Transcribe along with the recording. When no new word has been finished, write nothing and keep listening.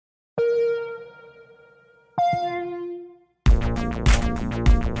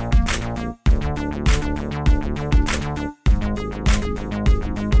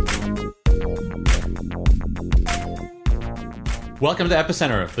Welcome to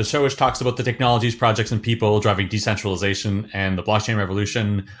Epicenter, the show which talks about the technologies, projects, and people driving decentralization and the blockchain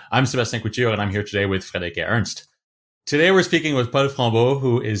revolution. I'm Sébastien Couture, and I'm here today with Frédéric Ernst. Today, we're speaking with Paul Frambault,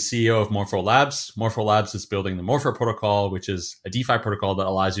 who is CEO of Morpho Labs. Morpho Labs is building the Morpho protocol, which is a DeFi protocol that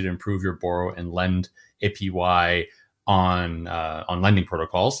allows you to improve your borrow and lend APY on lending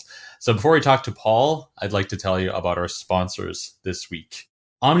protocols. So before we talk to Paul, I'd like to tell you about our sponsors this week.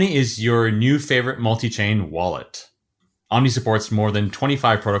 Omni is your new favorite multi-chain wallet. Omni supports more than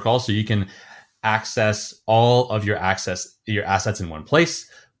 25 protocols, so you can access all of your assets in one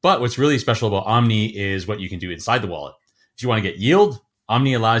place. But what's really special about Omni is what you can do inside the wallet. If you want to get yield,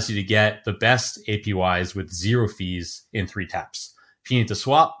 Omni allows you to get the best APYs with zero fees in 3 taps. If you need to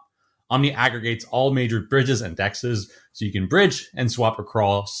swap, Omni aggregates all major bridges and dexes, so you can bridge and swap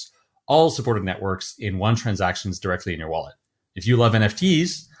across all supported networks in one transactions directly in your wallet. If you love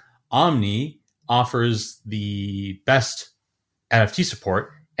NFTs, Omni offers the best NFT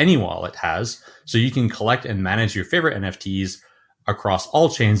support any wallet has, so you can collect and manage your favorite NFTs across all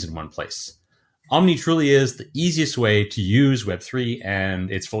chains in one place. Omni truly is the easiest way to use Web3, and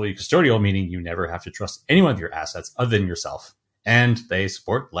it's fully custodial, meaning you never have to trust any one of your assets other than yourself. And they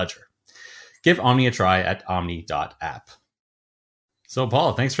support Ledger. Give Omni a try at omni.app. So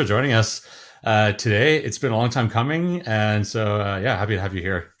Paul, thanks for joining us today. It's been a long time coming, and so happy to have you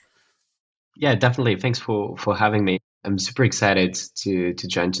here. Yeah, definitely. Thanks for having me. I'm super excited to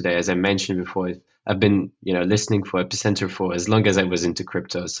join today. As I mentioned before, I've been listening for Epicenter for as long as I was into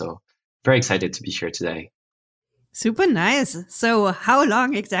crypto. So very excited to be here today. Super nice. So how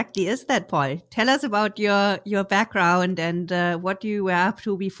long exactly is that, Paul? Tell us about your background and what you were up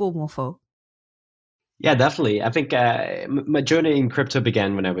to before Morpho. Yeah, definitely. I think my journey in crypto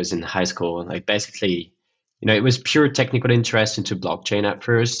began when I was in high school. Like basically, it was pure technical interest into blockchain at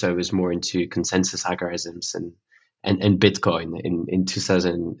first. So I was more into consensus algorithms and Bitcoin in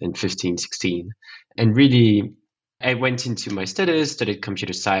 2015, 16. And really, I went into my studies, studied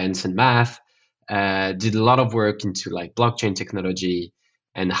computer science and math, did a lot of work into like blockchain technology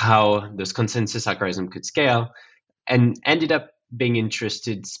and how those consensus algorithms could scale, and ended up being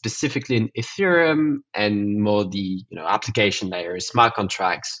interested specifically in Ethereum and more the application layer, smart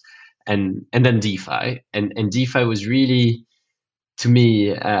contracts, and then DeFi. And DeFi was really, to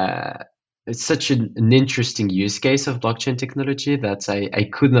me, it's such an interesting use case of blockchain technology that I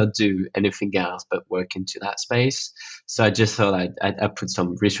could not do anything else but work into that space. So I just thought I'd put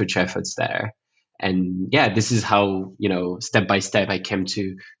some research efforts there. And yeah, this is how, step by step, I came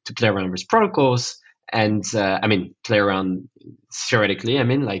to play around with protocols. And play around theoretically,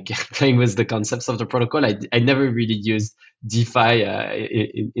 like playing with the concepts of the protocol. I never really used DeFi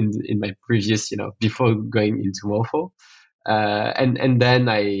in my previous, before going into Morpho. And then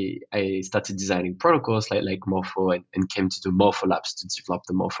I started designing protocols like Morpho and came to do Morpho Labs to develop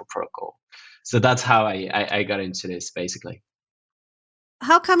the Morpho protocol. So that's how I got into this, basically.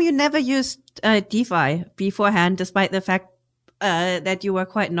 How come you never used DeFi beforehand, despite the fact that you were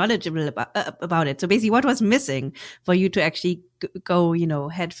quite knowledgeable about it? So basically, what was missing for you to actually go,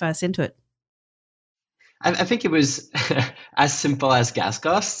 head first into it? I think it was as simple as gas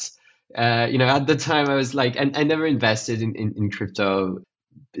costs. At the time I was like, and I never invested in crypto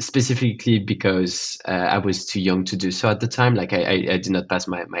specifically because I was too young to do so at the time. Like I did not pass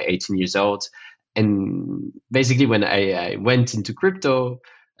my 18 years old. And basically when I went into crypto,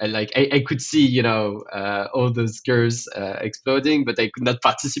 I could see, all those curves exploding, but I could not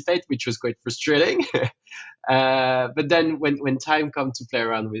participate, which was quite frustrating. But then when time come to play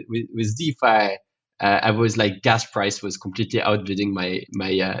around with DeFi, I was like, gas price was completely outbidding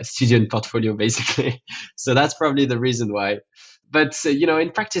my student portfolio, basically. So that's probably the reason why. But, in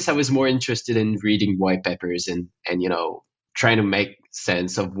practice, I was more interested in reading white papers and trying to make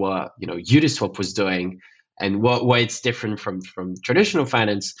sense of what, Uniswap was doing and why it's different from traditional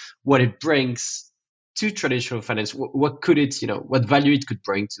finance, what it brings to traditional finance, what could it, what value it could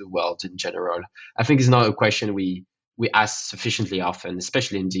bring to the world in general. I think it's not a question we ask sufficiently often,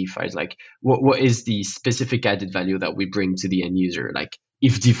 especially in DeFi. It's like, what is the specific added value that we bring to the end user? Like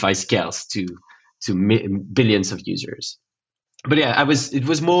if DeFi scales to billions of users. But yeah, it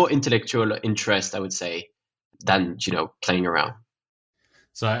was more intellectual interest, I would say, than, playing around.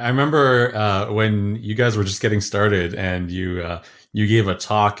 So I remember when you guys were just getting started and you gave a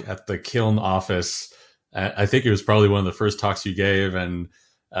talk at the Kiln office. I think it was probably one of the first talks you gave, and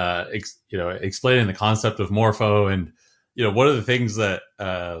explaining the concept of Morpho. And one of the things that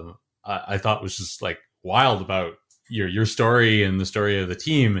I thought was just like wild about your story and the story of the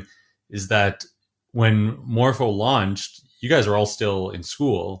team is that when Morpho launched, you guys were all still in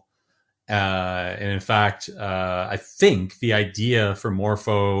school. And in fact, I think the idea for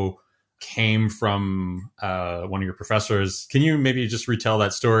Morpho came from one of your professors. Can you maybe just retell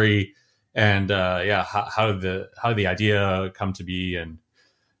that story? And how did the idea come to be and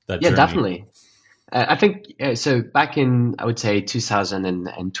that journey? Definitely. I think so. Back in, I would say,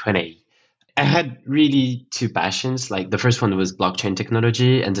 2020, I had really two passions. Like the first one was blockchain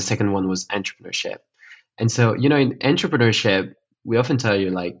technology, and the second one was entrepreneurship. And so, in entrepreneurship, we often tell you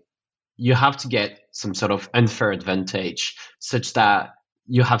like you have to get some sort of unfair advantage, such that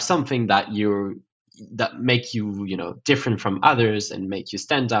you have something that make you different from others and make you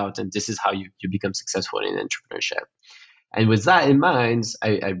stand out, and this is how you become successful in entrepreneurship. And with that in mind,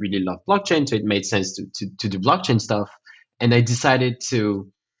 I really love blockchain, so it made sense to do blockchain stuff. And I decided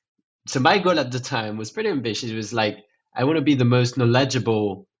to. So my goal at the time was pretty ambitious. It was like I want to be the most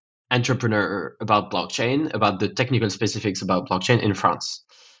knowledgeable entrepreneur about blockchain, about the technical specifics about blockchain in France.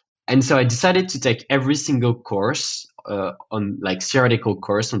 And so I decided to take every single course on like theoretical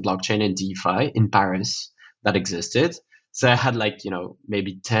course on blockchain and DeFi in Paris that existed. So I had like,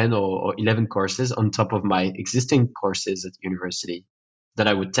 maybe 10 or 11 courses on top of my existing courses at university that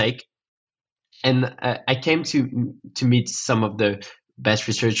I would take. And I came to meet some of the best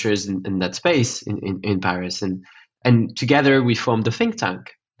researchers in that space in Paris. And together we formed a think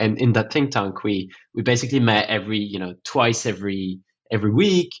tank. And in that think tank, we basically met twice every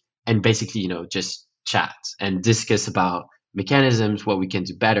week and basically, just chat and discuss about mechanisms, what we can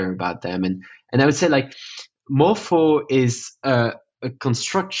do better about them. And I would say like Morpho is a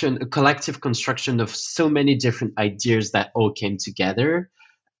collective construction of so many different ideas that all came together.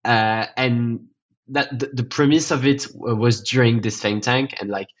 And that the premise of it was during this think tank. And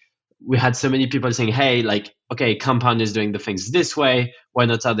like, we had so many people saying, hey, like, okay, Compound is doing the things this way. Why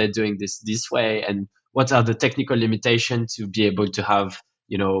not are they doing this way? And what are the technical limitations to be able to have,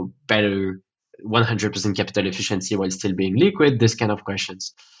 better 100% capital efficiency while still being liquid? This kind of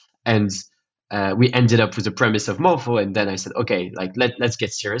questions. And we ended up with the premise of Morpho. And then I said, okay, like let's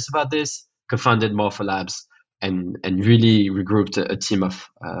get serious about this. Co-founded Morpho Labs and really regrouped a team of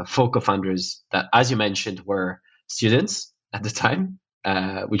 4 co-founders that, as you mentioned, were students at the time,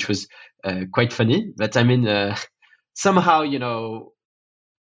 which was quite funny. But I mean, somehow,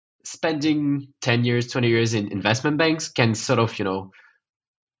 spending 10 years, 20 years in investment banks can sort of,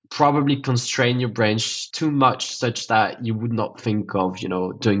 probably constrain your branch too much, such that you would not think of,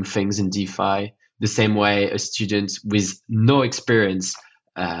 doing things in DeFi the same way a student with no experience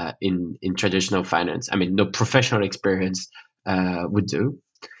in traditional finance, I mean, no professional experience would do.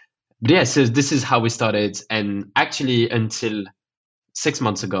 But yeah, so this is how we started. And actually, until 6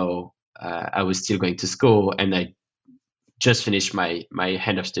 months ago, I was still going to school, and I just finished my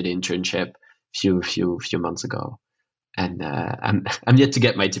end of study internship few months ago. And I'm yet to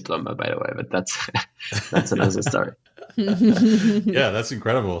get my diploma, by the way, but that's another story. Yeah, that's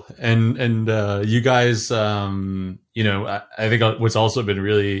incredible. And you guys, I think what's also been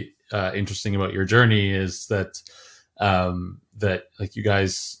really interesting about your journey is that that like you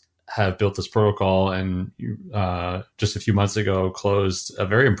guys have built this protocol, and you just a few months ago closed a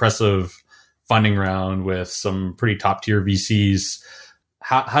very impressive funding round with some pretty top tier VCs.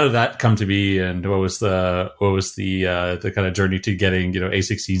 How did that come to be, and what was the kind of journey to getting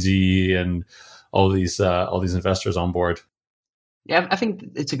A16Z and all these investors on board? Yeah, I think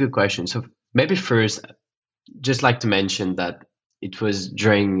it's a good question. So maybe first, just like to mention that it was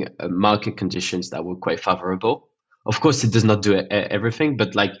during market conditions that were quite favorable. Of course, it does not do everything,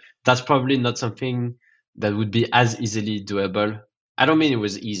 but like that's probably not something that would be as easily doable. I don't mean it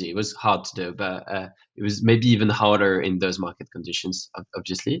was easy; it was hard to do, but it was maybe even harder in those market conditions,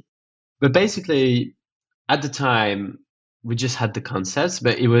 obviously. But basically, at the time, we just had the concepts,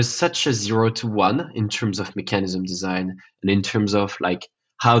 but it was such a 0 to 1 in terms of mechanism design and in terms of like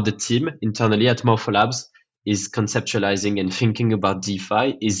how the team internally at Morpho Labs is conceptualizing and thinking about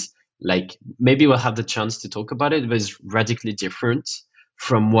DeFi is like, maybe we'll have the chance to talk about it, but it's radically different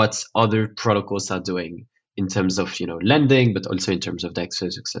from what other protocols are doing in terms of lending, but also in terms of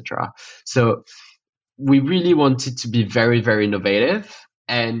DEXs, etc. So we really wanted to be very, very innovative,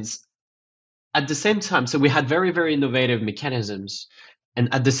 and at the same time, so we had very, very innovative mechanisms,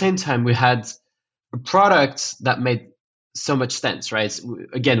 and at the same time we had a product that made so much sense, right?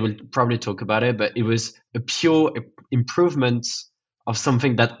 Again, we'll probably talk about it, but it was a pure improvement of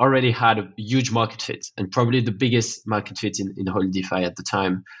something that already had a huge market fit, and probably the biggest market fit in whole DeFi at the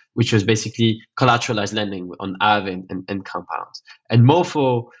time, which was basically collateralized lending on Aave and Compound. And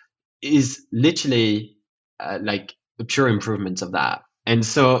Morpho is literally like a pure improvement of that. And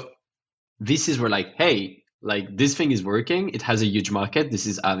so VCs were like, hey, Like this thing is working. It has a huge market. This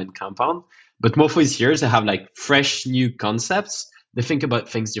is Aave and Compound. But Morpho is here to have like fresh new concepts. They think about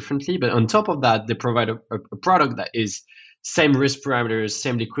things differently. But on top of that, they provide a product that is same risk parameters,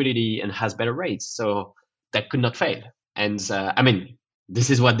 same liquidity, and has better rates. So that could not fail. And I mean, this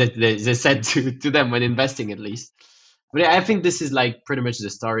is what they said to them when investing, at least. But I think this is like pretty much the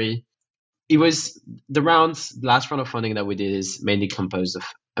story. It was the last round of funding that we did is mainly composed of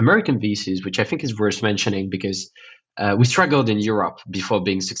American VCs, which I think is worth mentioning because we struggled in Europe before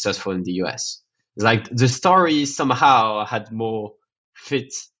being successful in the US. It's like the story somehow had more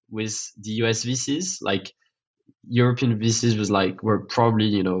fit with the US VCs. Like European VCs were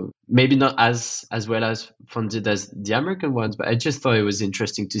probably, maybe not as well as funded as the American ones, but I just thought it was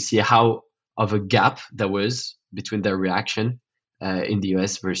interesting to see how of a gap there was between their reaction in the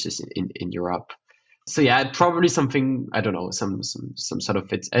US versus in Europe. So yeah, probably something, I don't know, some sort of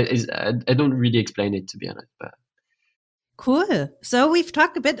fit. I don't really explain it, to be honest. But cool. So we've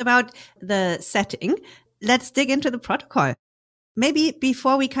talked a bit about the setting. Let's dig into the protocol. Maybe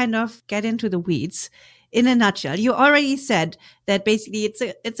before we kind of get into the weeds, in a nutshell, you already said that basically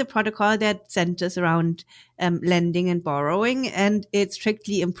it's a protocol that centers around lending and borrowing, and it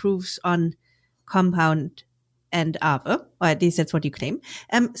strictly improves on Compound and Aave, or at least that's what you claim.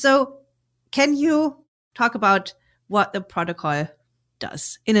 So can you talk about what the protocol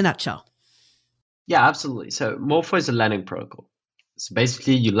does in a nutshell? Yeah, absolutely. So Morpho is a lending protocol. So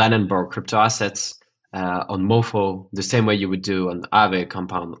basically you lend and borrow crypto assets on Morpho the same way you would do on Aave,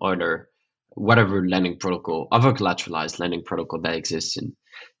 Compound, Euler, whatever lending protocol, other collateralized lending protocol that exists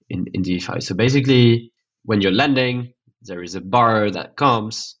in DeFi. So basically when you're lending, there is a borrower that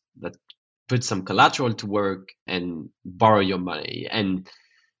comes that put some collateral to work and borrow your money. And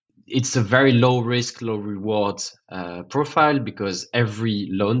it's a very low risk, low reward profile because every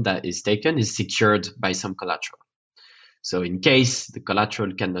loan that is taken is secured by some collateral. So in case the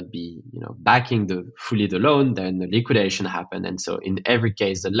collateral cannot be, backing fully the loan, then the liquidation happen. And so in every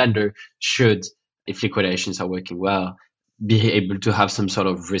case, the lender should, if liquidations are working well, be able to have some sort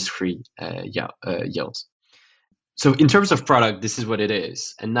of risk-free yield. So in terms of product, this is what it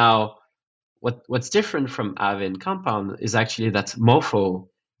is. And now what's different from Aave and Compound is actually that Morpho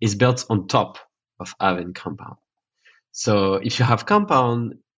is built on top of Aave and Compound. So if you have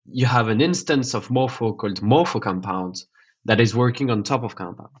Compound, you have an instance of Morpho called Morpho Compound that is working on top of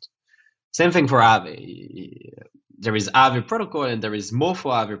Compound. Same thing for Aave. There is Aave protocol and there is Morpho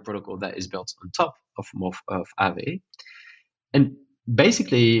Aave protocol that is built on top of Aave. And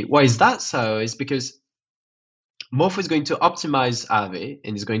basically, why is that so? Is because Morpho is going to optimize Aave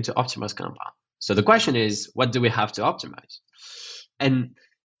and is going to optimize Compound. So the question is, what do we have to optimize? And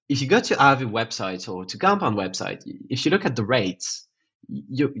if you go to Aave website or to Compound website, if you look at the rates,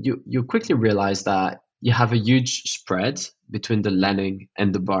 you quickly realize that you have a huge spread between the lending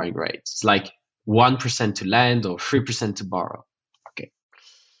and the borrowing rates. It's like 1% to lend or 3% to borrow. Okay.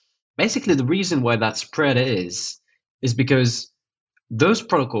 Basically, the reason why that spread is because those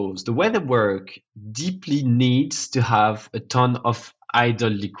protocols, the way they work, deeply needs to have a ton of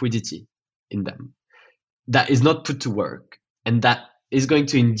idle liquidity in them that is not put to work, and that is going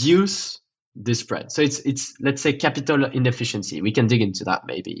to induce the spread. So it's let's say capital inefficiency. We can dig into that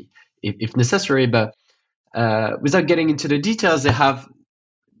maybe if necessary, but without getting into the details, they have,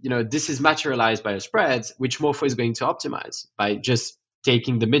 this is materialized by a spread, which Morpho is going to optimize by just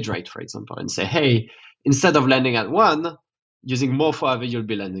taking the mid rate, for example, and say, hey, instead of lending at 1, using Morpho Aave, you'll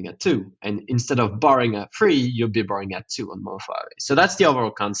be lending at 2. And instead of borrowing at 3, you'll be borrowing at 2 on Morpho Aave. So that's the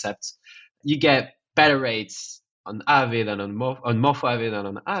overall concept. You get better rates on Aave than on Morpho Aave than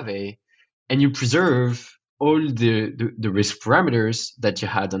on Aave, and you preserve all the risk parameters that you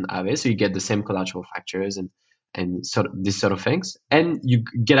had on Aave. So you get the same collateral factors and sort of these sort of things. And you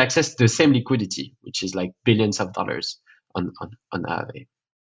get access to the same liquidity, which is like billions of dollars on Aave.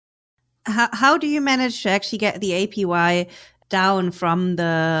 How do you manage to actually get the APY down from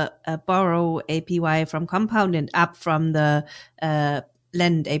the borrow APY from Compound and up from the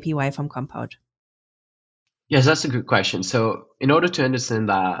lend APY from Compound? Yes, that's a good question. So in order to understand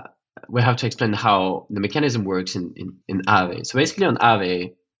that, we have to explain how the mechanism works in Aave. So basically on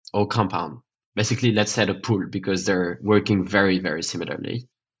Aave or Compound, basically let's set a pool because they're working very, very similarly.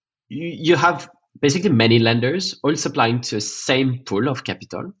 You have basically many lenders all supplying to the same pool of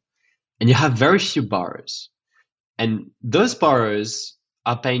capital, and you have very few borrowers. And those borrowers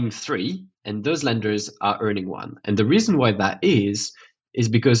are paying 3, and those lenders are earning 1. And the reason why that is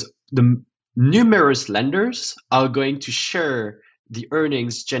because the numerous lenders are going to share the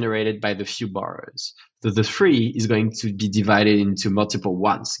earnings generated by the few borrowers. So the 3 is going to be divided into multiple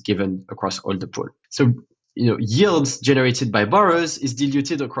 1s given across all the pool. So yields generated by borrowers is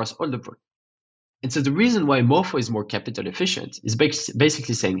diluted across all the pool. And so the reason why Morpho is more capital efficient is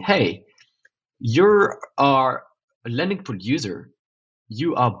basically saying, hey, you are a lending pool user.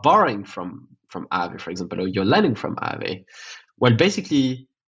 You are borrowing from Aave, for example, or you're lending from Aave. Well, basically,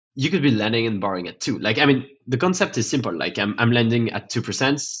 you could be lending and borrowing at 2. The concept is simple. I'm lending at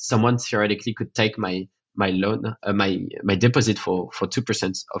 2%. Someone theoretically could take my loan, my deposit for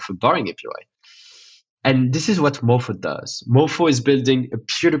 2% of a borrowing APY. And this is what Morpho does. Morpho is building a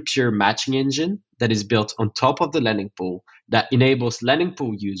peer-to-peer matching engine that is built on top of the lending pool that enables lending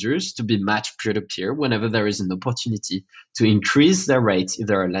pool users to be matched peer-to-peer whenever there is an opportunity to increase their rates if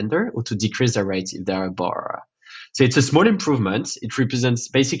they're a lender or to decrease their rates if they're a borrower. So it's a small improvement. It represents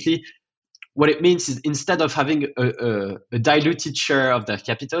basically what it means is instead of having a diluted share of their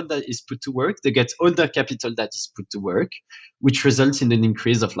capital that is put to work, they get all their capital that is put to work, which results in an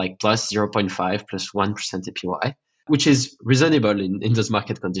increase of plus 0.5 plus 1% APY, which is reasonable in those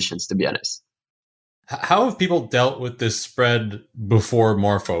market conditions, to be honest. How have people dealt with this spread before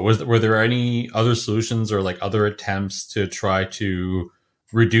Morpho? Were there any other solutions or other attempts to try to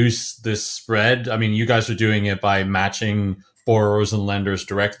reduce this spread? I mean, you guys are doing it by matching borrowers and lenders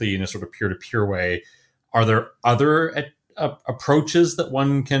directly in a sort of peer-to-peer way. Are there other approaches that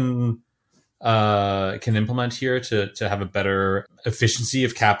one can implement here to have a better efficiency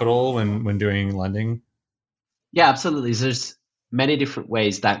of capital when doing lending? Yeah, absolutely. There's many different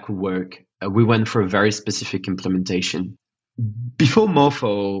ways that could work. We went for a very specific implementation. Before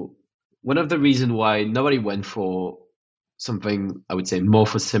Morpho, one of the reasons why nobody went for something, I would say,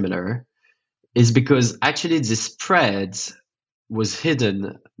 Morpho similar, is because actually the spread was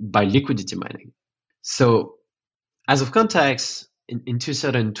hidden by liquidity mining. So as of context, in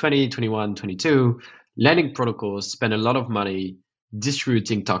 2020, 21, 22, lending protocols spent a lot of money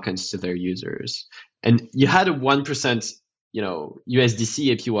distributing tokens to their users. And you had a 1%,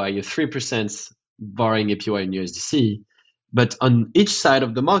 USDC APY, a 3% borrowing APY in USDC. But on each side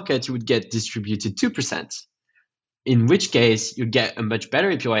of the market, you would get distributed 2%, in which case you get a much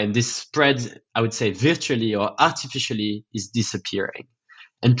better APY. And this spread, I would say, virtually or artificially is disappearing.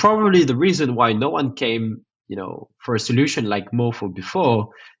 And probably the reason why no one came, for a solution like Morpho before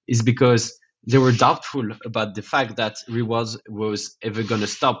is because they were doubtful about the fact that rewards was ever going to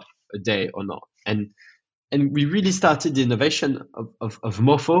stop a day or not. And we really started the innovation of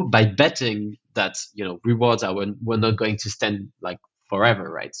Morpho by betting that, rewards were not going to stand forever,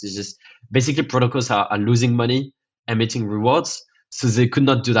 right? It's just basically protocols are losing money emitting rewards. So they could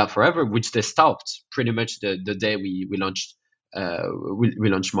not do that forever, which they stopped pretty much the day we launched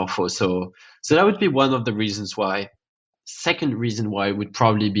Morpho. So that would be one of the reasons why. Second reason why would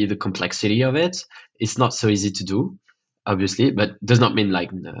probably be the complexity of it. It's not so easy to do, obviously, but does not mean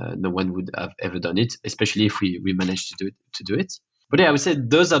no one would have ever done it, especially if we managed to do it. But yeah, I would say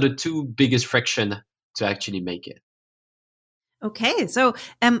those are the two biggest friction to actually make it. Okay, so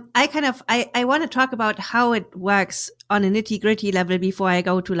I want to talk about how it works on a nitty-gritty level before I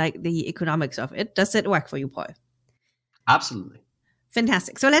go to the economics of it. Does it work for you, Paul? Absolutely.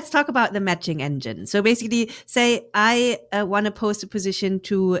 Fantastic. So let's talk about the matching engine. So basically, say I want to post a position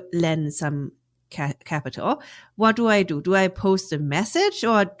to lend some capital. What do I do? Do I post a message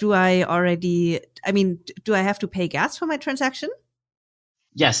or do I have to pay gas for my transaction?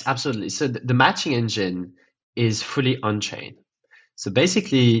 Yes, absolutely. So the matching engine is fully on-chain. So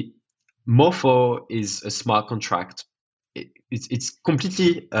basically, Morpho is a smart contract. It's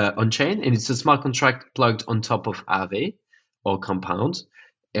completely on-chain, and it's a smart contract plugged on top of Aave or Compound,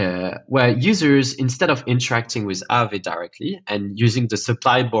 where users, instead of interacting with Aave directly and using the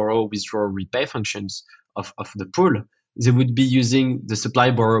supply, borrow, withdraw, repay functions of the pool, they would be using the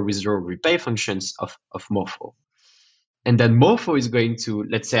supply, borrow, withdraw, repay functions of Morpho. And then Morpho is going to,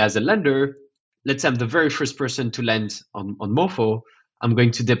 let's say as a lender, let's say I'm the very first person to lend on Morpho, I'm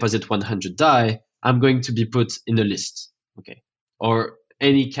going to deposit 100 DAI, I'm going to be put in a list, okay, or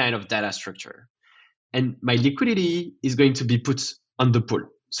any kind of data structure. And my liquidity is going to be put on the pool.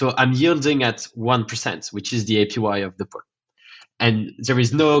 So I'm yielding at 1%, which is the APY of the pool. And there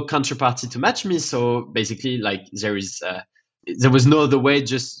is no counterparty to match me. So basically, there was no other way,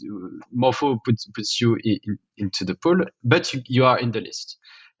 just Morpho puts you into the pool, but you are in the list.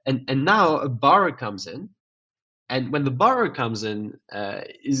 And now a borrower comes in. And when the borrower comes in,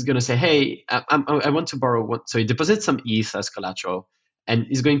 he's going to say, hey, I want to borrow one. So he deposits some ETH as collateral, and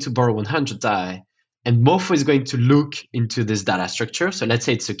he's going to borrow 100 DAI. And Morpho is going to look into this data structure. So let's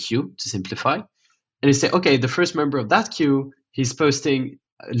say it's a queue to simplify. And you say, okay, the first member of that queue, he's posting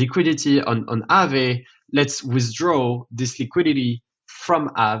liquidity on Aave. Let's withdraw this liquidity from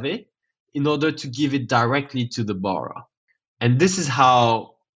Aave in order to give it directly to the borrower. And this is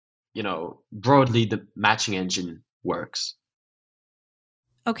how, broadly the matching engine works.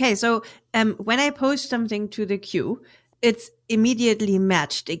 Okay, so when I post something to the queue, it's immediately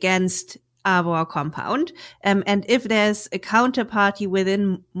matched against Arbor compound. And if there's a counterparty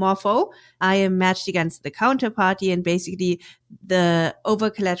within Morpho, I am matched against the counterparty, and basically the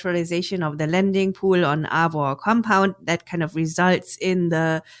over-collateralization of the lending pool on Arbor compound that kind of results in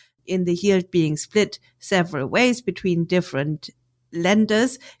the yield being split several ways between different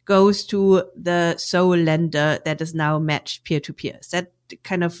lenders goes to the sole lender that is now matched peer-to-peer. Is that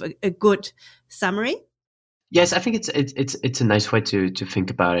kind of a good summary? Yes, I think it's a nice way to think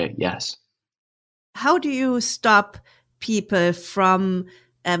about it. Yes. How do you stop people from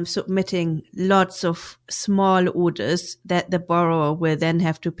submitting lots of small orders that the borrower will then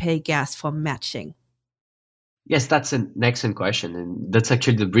have to pay gas for matching? Yes, that's an excellent question. And that's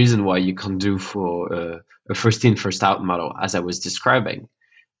actually the reason why you can do for a first in, first out model, as I was describing.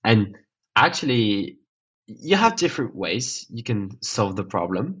 And actually, you have different ways you can solve the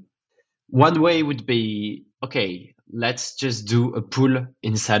problem. One way would be, okay, let's just do a pool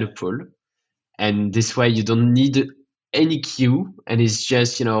inside a pool. And this way you don't need any queue, and it's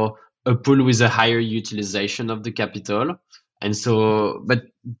just, a pool with a higher utilization of the capital. And so, but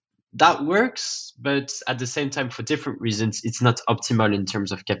that works, but at the same time, for different reasons, it's not optimal in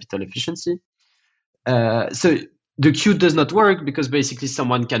terms of capital efficiency. So the queue does not work because basically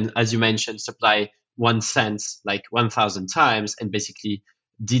someone can, as you mentioned, supply 1 cent like 1,000 times and basically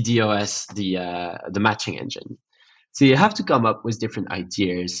DDoS the matching engine. So you have to come up with different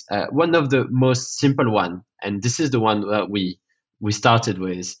ideas. One of the most simple one, and this is the one that we started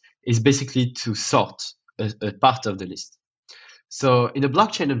with, is basically to sort a part of the list. So in a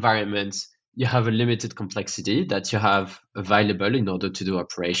blockchain environment, you have a limited complexity that you have available in order to do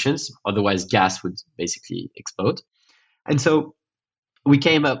operations. Otherwise, gas would basically explode. And so we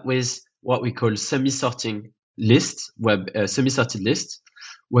came up with what we call semi-sorting list, semi-sorted list,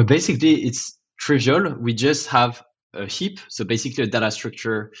 where basically it's trivial. We just have a heap, so basically a data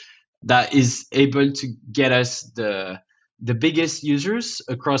structure that is able to get us the biggest users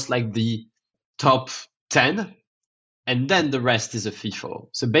across like the top 10, and then the rest is a FIFO.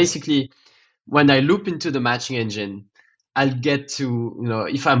 So basically, when I loop into the matching engine, I'll get to,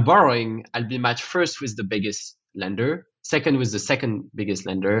 if I'm borrowing, I'll be matched first with the biggest lender, second with the second biggest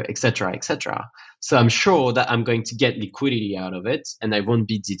lender, etc., etc. So I'm sure that I'm going to get liquidity out of it, and I won't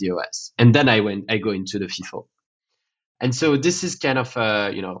be DDoS. And then I go into the FIFO. And so this is kind of,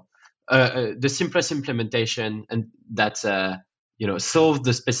 the simplest implementation, and that, solved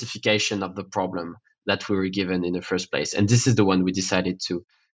the specification of the problem that we were given in the first place. And this is the one we decided to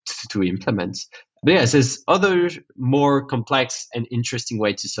implement. But yes, there's other more complex and interesting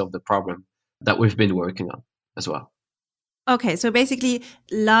way to solve the problem that we've been working on as well. Okay, so basically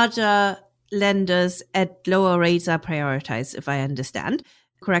larger lenders at lower rates are prioritized, if I understand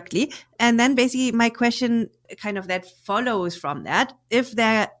correctly. And then basically my question kind of that follows from that, if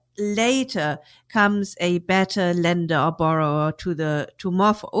there later comes a better lender or borrower to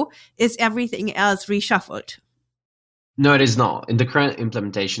Morpho, is everything else reshuffled? No, it is not. In the current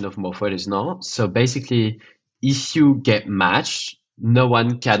implementation of Morpho, it is not. So basically, if you get matched, no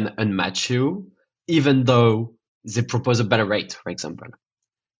one can unmatch you, even though they propose a better rate, for example.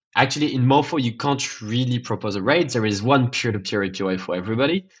 Actually, in Morpho, you can't really propose a rate. There is one peer-to-peer API for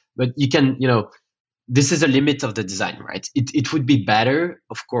everybody, but you can, this is a limit of the design, right? It would be better,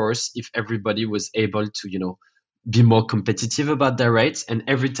 of course, if everybody was able to, be more competitive about their rates. And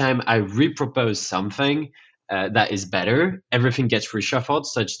every time I repropose something that is better, everything gets reshuffled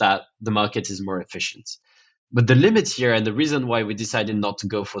such that the market is more efficient. But the limit here, and the reason why we decided not to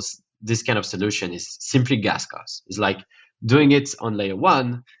go for this kind of solution, is simply gas cost. It's like doing it on layer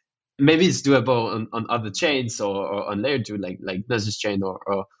 1. Maybe it's doable on other chains or on layer 2, like Gnosis chain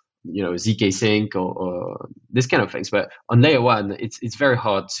or ZK Sync or this kind of things. But on layer 1, it's very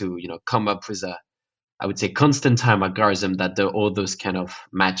hard to come up with I would say, constant time algorithm that do all those kind of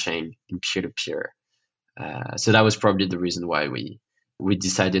matching in peer-to-peer. So that was probably the reason why we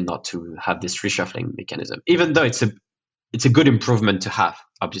decided not to have this reshuffling mechanism, even though it's a good improvement to have,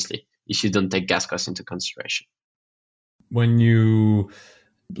 obviously, if you don't take gas costs into consideration. When you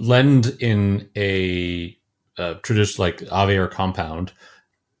lend in a traditional like Aave or Compound,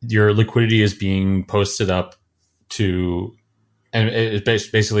 your liquidity is being posted up to, and it's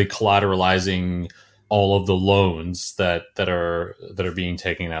basically collateralizing all of the loans that are being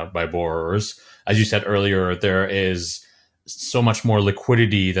taken out by borrowers. As you said earlier, there is so much more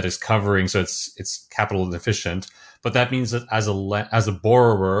liquidity that is covering, so it's capital efficient. But that means that as a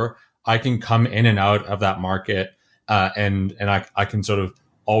borrower, I can come in and out of that market, and I can sort of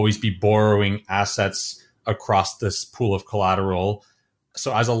always be borrowing assets across this pool of collateral.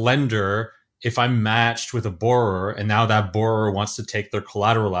 So as a lender, if I'm matched with a borrower and now that borrower wants to take their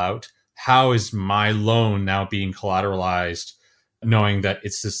collateral out, how is my loan now being collateralized, knowing that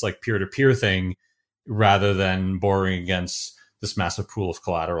it's this like peer-to-peer thing rather than borrowing against this massive pool of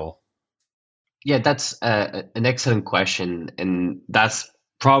collateral? Yeah, that's an excellent question. And that's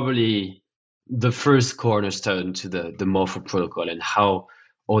probably the first cornerstone to the Morpho protocol and how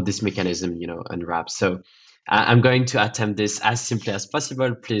all this mechanism, unwraps. So I'm going to attempt this as simply as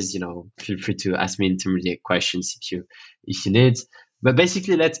possible. Please, feel free to ask me intermediate questions if you need. But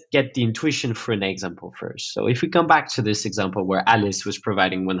basically, let's get the intuition for an example first. So if we come back to this example where Alice was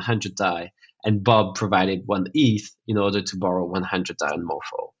providing 100 DAI and Bob provided 1 ETH in order to borrow 100 DAI on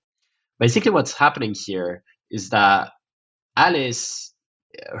Morpho. Basically, what's happening here is that Alice,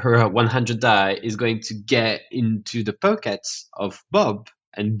 her 100 DAI is going to get into the pockets of Bob,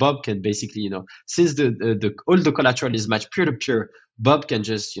 and Bob can basically, since all the collateral is matched peer-to-peer, Bob can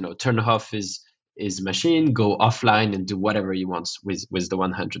just, turn off his machine, go offline, and do whatever he wants with the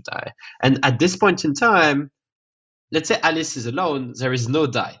 100 DAI. And at this point in time, let's say Alice is alone, there is no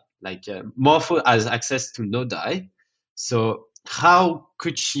DAI. Like Morpho has access to no DAI. So how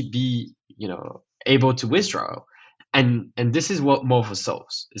could she be, able to withdraw? And this is what Morpho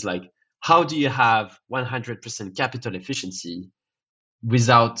solves. It's like, how do you have 100% capital efficiency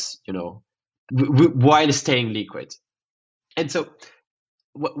without, while staying liquid? And so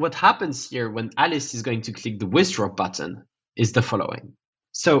what happens here when Alice is going to click the withdraw button is the following.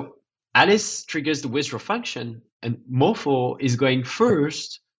 So Alice triggers the withdraw function, and Morpho is going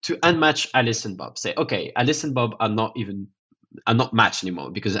first to unmatch Alice and Bob. Say, okay, Alice and Bob are not matched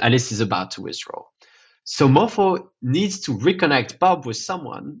anymore because Alice is about to withdraw. So Morpho needs to reconnect Bob with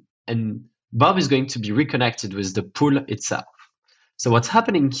someone, and Bob is going to be reconnected with the pool itself. So what's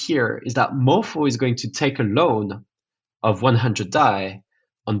happening here is that Morpho is going to take a loan of 100 DAI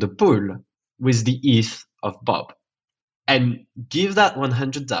on the pool with the ETH of Bob and give that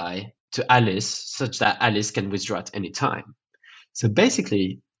 100 DAI to Alice such that Alice can withdraw at any time. So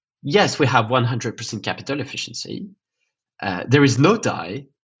basically, yes, we have 100% capital efficiency. There is no DAI,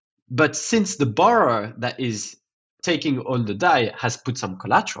 but since the borrower that is taking all the DAI has put some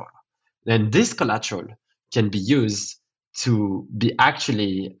collateral, then this collateral can be used to be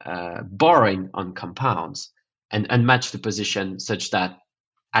actually borrowing on compounds and unmatch the position such that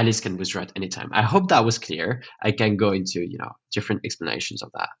Alice can withdraw at any time. I hope that was clear. I can go into different explanations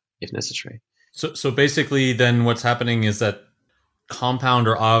of that if necessary. So basically, then what's happening is that Compound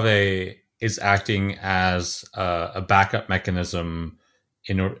or Aave is acting as a backup mechanism,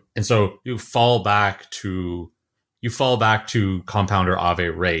 and so you fall back to Compound or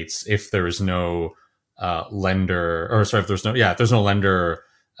Aave rates if there is no lender, or sorry, if there's no lender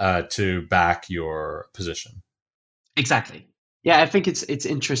to back your position. Exactly. Yeah, I think it's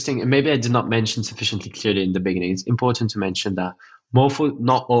interesting, and maybe I did not mention sufficiently clearly in the beginning. It's important to mention that Morpho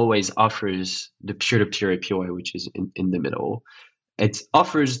not always offers the peer-to-peer APY, which is in the middle. It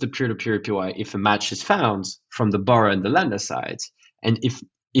offers the peer-to-peer APY if a match is found from the borrower and the lender side, and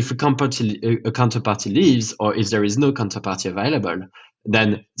if a counterparty leaves, or if there is no counterparty available,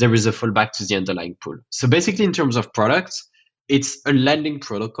 then there is a fallback to the underlying pool. So basically, in terms of products, it's a lending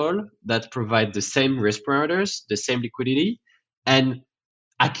protocol that provides the same risk parameters, the same liquidity, and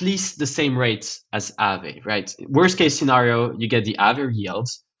at least the same rates as Aave, right? Worst case scenario, you get the Aave yield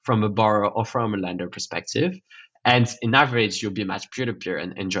from a borrower or from a lender perspective. And in average, you'll be matched peer-to-peer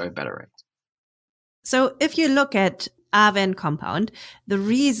and enjoy a better rate. So if you look at Aave and Compound, the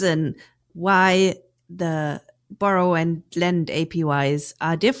reason why the borrow and lend APYs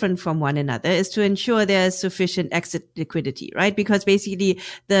are different from one another is to ensure there's sufficient exit liquidity, right? Because basically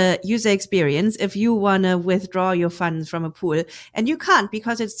the user experience, if you want to withdraw your funds from a pool and you can't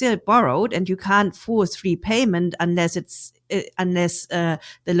because it's still borrowed and you can't force repayment unless the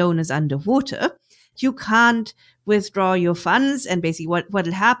loan is underwater, you can't withdraw your funds. And basically what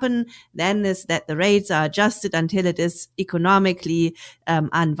will happen then is that the rates are adjusted until it is economically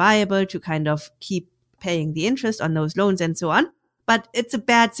unviable to kind of keep paying the interest on those loans and so on. But it's a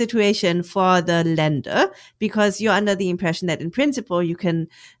bad situation for the lender because you're under the impression that in principle you can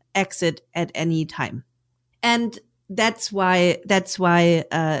exit at any time. And that's why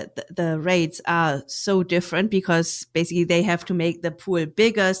the rates are so different, because basically they have to make the pool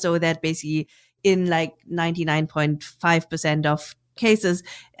bigger so that basically in like 99.5% of cases,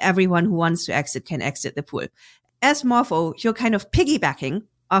 everyone who wants to exit can exit the pool. As Morpho, you're kind of piggybacking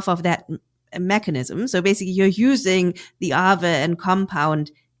off of that mechanism. So basically you're using the Aave and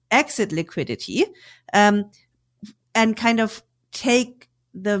Compound exit liquidity, and kind of take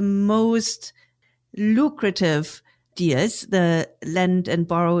the most lucrative deals, the lend and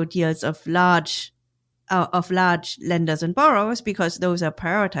borrow deals of large lenders and borrowers, because those are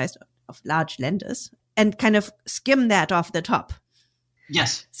prioritized of large lenders, and kind of skim that off the top.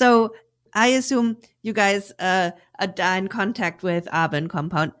 Yes. So I assume you guys are in contact with Aave and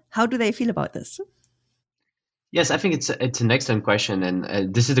Compound. How do they feel about this? Yes, I think it's an excellent question,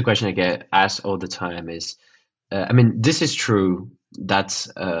 and this is the question I get asked all the time. This is true that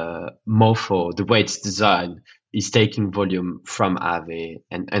Morpho, the way it's designed, is taking volume from Aave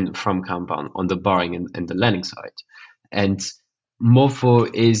and from Compound on the borrowing and the lending side, and Morpho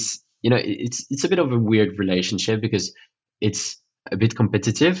is, it's a bit of a weird relationship because it's a bit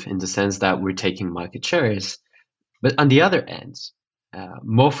competitive in the sense that we're taking market shares, but on the other end,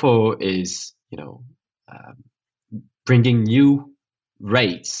 Morpho is, bringing new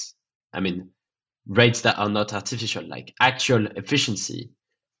rates. Rates that are not artificial, like actual efficiency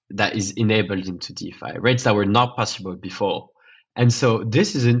that is enabled into DeFi, rates that were not possible before. And so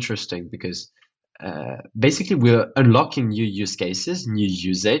this is interesting because basically we're unlocking new use cases, new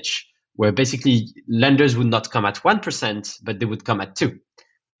usage, where basically lenders would not come at 1%, but they would come at 2%.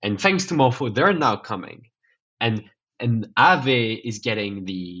 And thanks to Morpho, they're now coming. And Aave is getting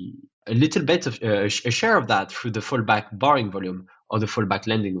a little bit of a share of that through the fallback borrowing volume or the fallback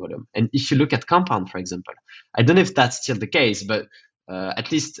lending volume. And if you look at Compound, for example, I don't know if that's still the case, but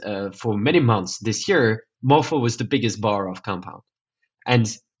at least for many months this year, Morpho was the biggest borrower of Compound. And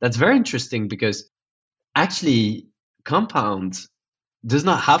that's very interesting because actually Compound does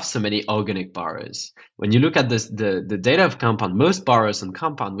not have so many organic borrowers. When you look at the data of Compound, most borrowers on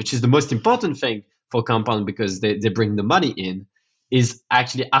Compound, which is the most important thing for Compound because they bring the money in, is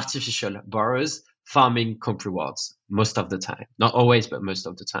actually artificial borrowers farming comp rewards most of the time. Not always, but most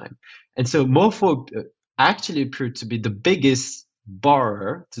of the time. And so Morpho actually appeared to be the biggest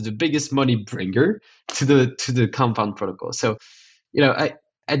borrower, to the biggest money bringer to the Compound protocol. So,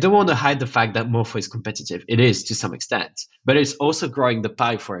 I don't want to hide the fact that Morpho is competitive. It is to some extent, but it's also growing the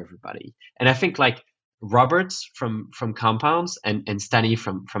pie for everybody. And I think like Roberts from Compounds and Stani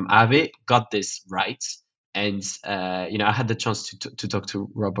from Aave got this right. And I had the chance to talk to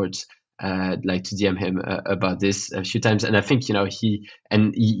Roberts, like to DM him about this a few times, and I think he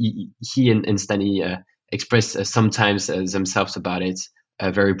and Stani expressed sometimes themselves about it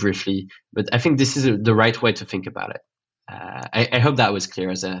very briefly. But I think this is the right way to think about it. I hope that was clear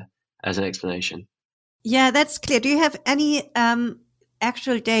as an explanation. Yeah, that's clear. Do you have any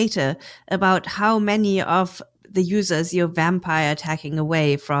actual data about how many of the users you're vampire attacking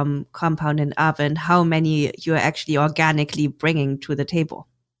away from Compound and Aave, and how many you're actually organically bringing to the table?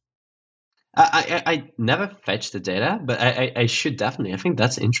 I never fetched the data, but I should definitely. I think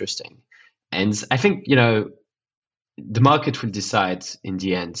that's interesting. And I think, the market will decide in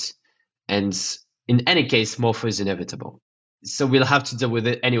the end. And in any case, Morpho is inevitable. So we'll have to deal with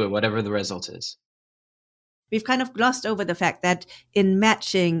it anyway, whatever the result is. We've kind of glossed over the fact that in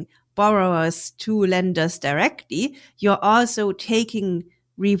matching borrowers to lenders directly, you're also taking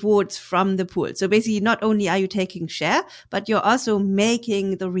rewards from the pool. So basically, not only are you taking share, but you're also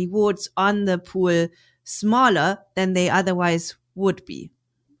making the rewards on the pool smaller than they otherwise would be,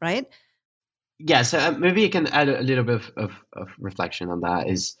 right? Yeah, so maybe I can add a little bit of reflection on that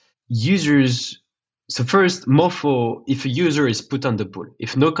is users. So first, Morpho, if a user is put on the pool,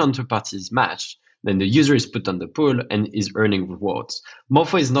 if no counterparty is matched, then the user is put on the pool and is earning rewards.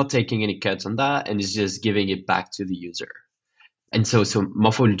 Morpho is not taking any cuts on that and is just giving it back to the user. And so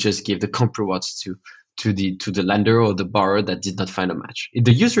Morpho will just give the comp rewards to the lender or the borrower that did not find a match. If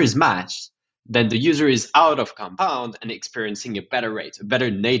the user is matched, then the user is out of Compound and experiencing a better rate, a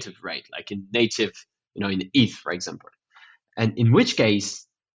better native rate, like in native, in ETH, for example. And in which case,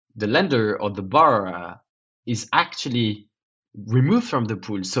 the lender or the borrower is actually removed from the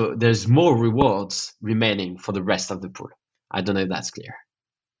pool. So there's more rewards remaining for the rest of the pool. I don't know if that's clear.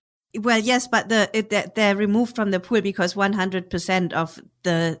 Well, yes, but they're removed from the pool because 100% of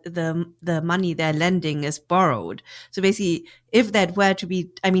the money they're lending is borrowed. So basically, if that were to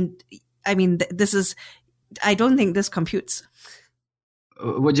be, this is, I don't think this computes.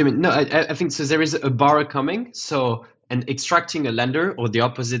 What do you mean? No, I think so. There is a borrower coming, and extracting a lender or the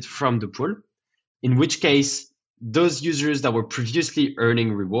opposite from the pool, in which case those users that were previously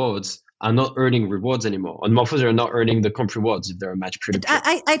earning rewards are not earning rewards anymore. On Morpho, they're not earning the comp rewards if they're a match predictor.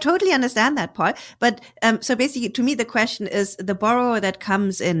 I totally understand that, Paul. But so basically, to me, the question is the borrower that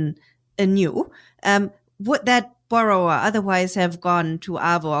comes in anew, would that borrower otherwise have gone to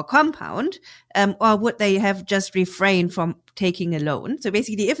Aave or Compound, or would they have just refrained from taking a loan? So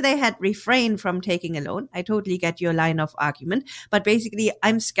basically, if they had refrained from taking a loan, I totally get your line of argument. But basically,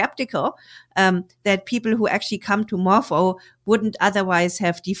 I'm skeptical that people who actually come to Morpho wouldn't otherwise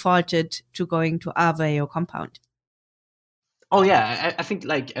have defaulted to going to Aave or Compound. Oh yeah, I think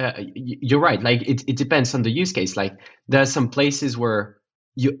like you're right. Like it depends on the use case. Like there are some places where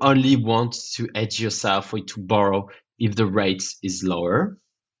you only want to hedge yourself or to borrow if the rate is lower,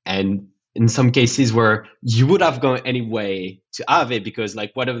 and in some cases where you would have gone anyway to Aave because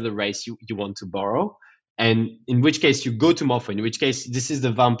like whatever the rates you want to borrow, and in which case you go to Morpho. In which case this is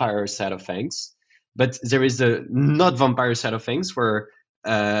the vampire side of things, but there is a not vampire side of things where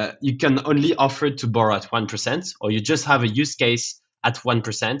you can only offer to borrow at 1%, or you just have a use case at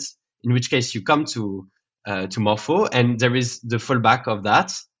 1%, in which case you come to Morpho, and there is the fallback of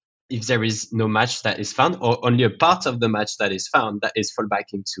that. If there is no match that is found, or only a part of the match that is found, that is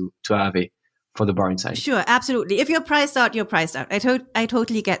fallback into Aave for the borrowing side. Sure, absolutely. If you're priced out, you're priced out. I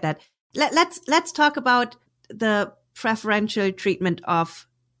totally get that. Let's talk about the preferential treatment of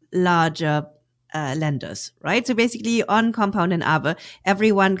larger lenders, right? So basically on Compound and Aave,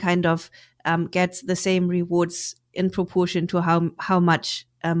 everyone kind of gets the same rewards in proportion to how much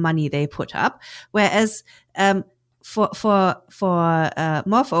money they put up. Whereas for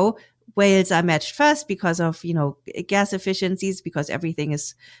Morpho, whales are matched first because of, gas efficiencies, because everything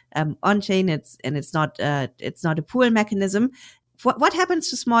is on chain. It's not a pool mechanism. What happens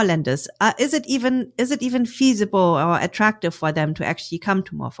to small lenders? Is it even feasible or attractive for them to actually come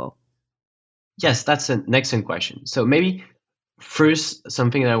to Morpho? Yes, that's an excellent question. So maybe first,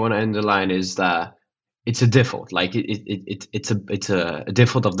 something that I want to underline is that it's a default. Like it's a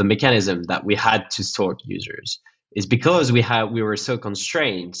default of the mechanism that we had to sort users. It's because we were so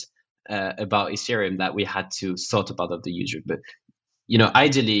constrained about Ethereum that we had to sort a part of the user. But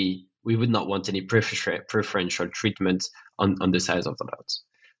ideally, we would not want any preferential treatment on the size of the loans.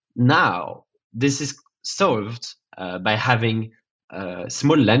 Now, this is solved by having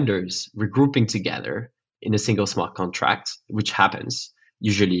small lenders regrouping together in a single smart contract, which happens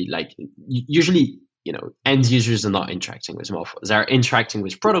usually. End users are not interacting with Morpho. They are interacting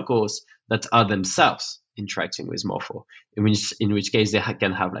with protocols that are themselves interacting with Morpho, in which case they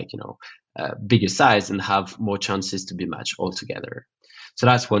can have bigger size and have more chances to be matched altogether. So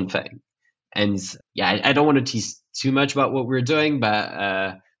that's one thing. And yeah, I don't want to tease too much about what we're doing,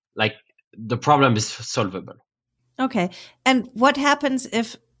 but the problem is solvable. Okay. And what happens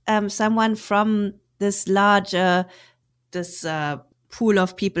if someone from this larger, pool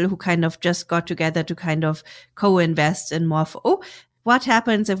of people who kind of just got together to kind of co-invest in Morpho, what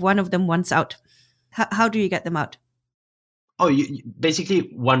happens if one of them wants out? How do you get them out? Oh,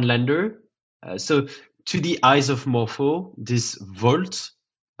 basically one lender. So to the eyes of Morpho, this vault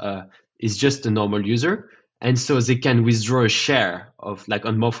is just a normal user. And so they can withdraw a share of,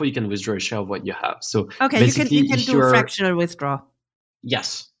 on Morpho, you can withdraw a share of what you have. So okay, you can do fractional withdrawal.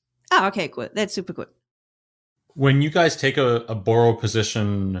 Yes. Oh, okay, cool. That's super good. When you guys take a borrow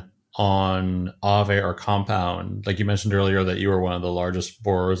position on Aave or Compound, like you mentioned earlier that you were one of the largest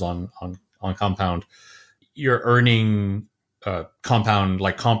borrowers on Compound, you're earning Compound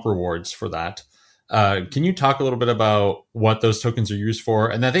comp rewards for that. Can you talk a little bit about what those tokens are used for?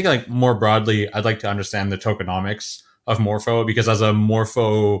 And I think more broadly, I'd like to understand the tokenomics of Morpho, because as a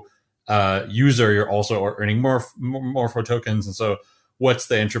Morpho user, you're also earning Morpho tokens. And so what's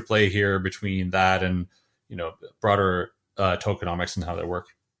the interplay here between that and broader tokenomics and how they work?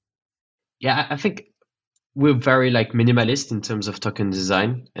 Yeah, I think we're very minimalist in terms of token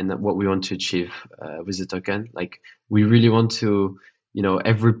design and what we want to achieve with the token. We really want to,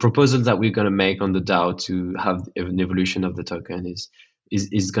 every proposal that we're going to make on the DAO to have an evolution of the token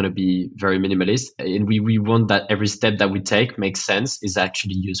is going to be very minimalist. And we want that every step that we take makes sense, is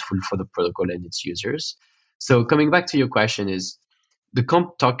actually useful for the protocol and its users. So coming back to your question, is the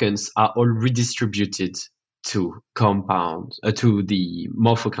comp tokens are all redistributed to to the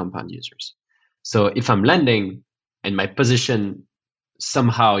Morpho Compound users. So if I'm lending and my position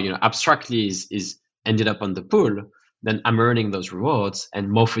somehow, abstractly is ended up on the pool, then I'm earning those rewards, and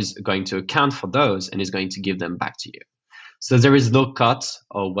Morpho is going to account for those and is going to give them back to you. So there is no cut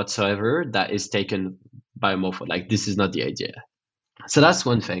or whatsoever that is taken by Morpho. This is not the idea. So that's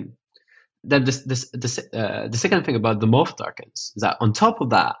one thing. Then the second thing about the Morpho tokens is that on top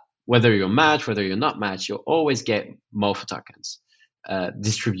of that, whether you're matched, whether you're not matched, you'll always get Morpho tokens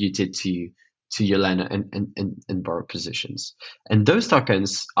distributed to your lender and borrow positions. And those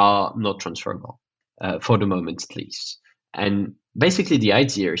tokens are not transferable for the moment, at least. And basically the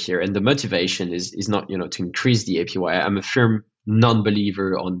idea here and the motivation is not, to increase the APY. I'm a firm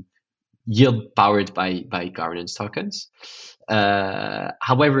non-believer on yield powered by governance tokens.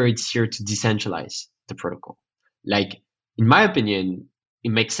 However, it's here to decentralize the protocol. Like, in my opinion,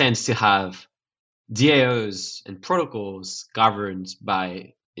 it makes sense to have DAOs and protocols governed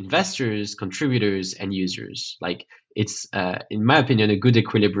by investors, contributors, and users. Like, it's, in my opinion, a good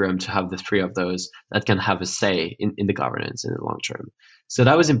equilibrium to have the three of those that can have a say in the governance in the long term. So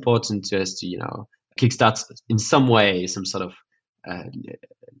that was important to us to, kickstart in some way some sort of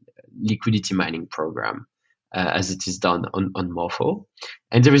liquidity mining program, as it is done on Morpho.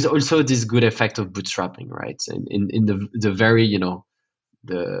 And there is also this good effect of bootstrapping, right? And in the very,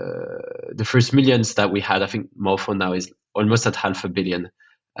 the first millions that we had, I think Morpho now is almost at $500 million.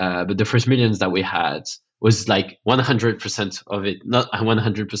 But the first millions that we had was like 100% of it, not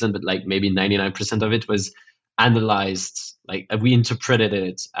 100%, but like maybe 99% of it was analyzed. Like, we interpreted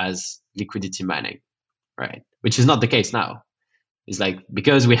it as liquidity mining, right? Which is not the case now. It's like,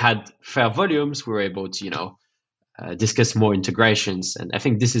 because we had fair volumes, we were able to, discuss more integrations. And I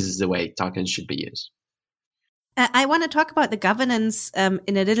think this is the way tokens should be used. I want to talk about the governance in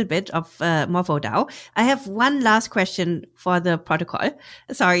a little bit of Morpho DAO. I have one last question for the protocol.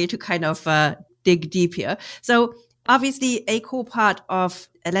 Sorry to kind of dig deep here. So obviously a core part of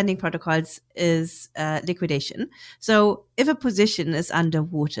lending protocols is liquidation. So if a position is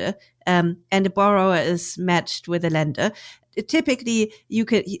underwater and a borrower is matched with a lender, typically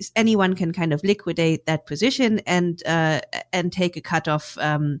anyone can kind of liquidate that position and take a cut of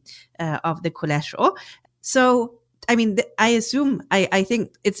the collateral. So, I mean, I assume, I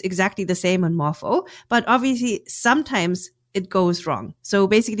think it's exactly the same on Morpho, but obviously sometimes it goes wrong. So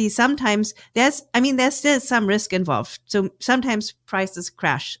basically sometimes there's still some risk involved. So sometimes prices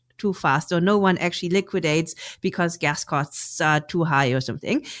crash too fast or no one actually liquidates because gas costs are too high or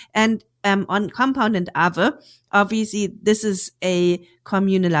something. And on Compound and Aave, obviously this is a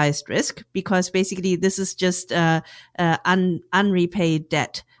communalized risk because basically this is just unrepaid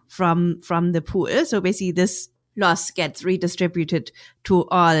debt from the pool. So basically this loss gets redistributed to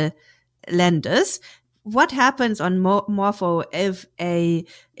all lenders. What happens on Morpho if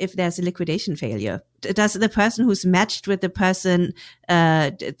there's a liquidation failure? Does the person who's matched with the person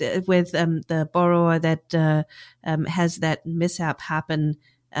with the borrower that has that mishap happen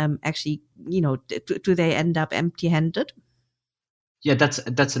actually, do they end up empty-handed? Yeah,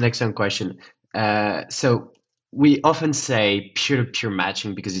 that's an excellent question. So we often say peer-to-peer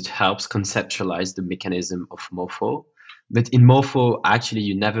matching because it helps conceptualize the mechanism of Morpho. But in Morpho, actually,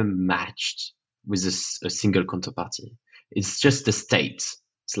 you never matched with a single counterparty. It's just the state.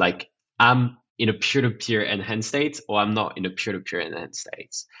 It's like, I'm in a peer-to-peer enhanced state or I'm not in a peer-to-peer enhanced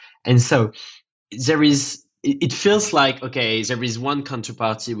state. And so it feels like, okay, there is one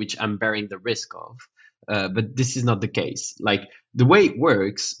counterparty which I'm bearing the risk of, but this is not the case. Like, the way it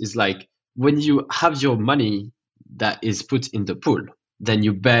works is like, when you have your money that is put in the pool, then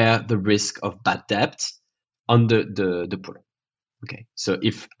you bear the risk of bad debt on the pool. Okay, so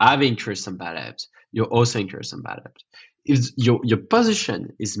if I've incurred some bad debt, you also incur some bad debt. If your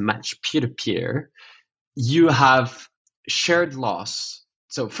position is matched peer-to-peer, you have shared loss.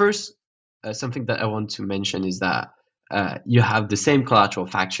 So first, something that I want to mention is that you have the same collateral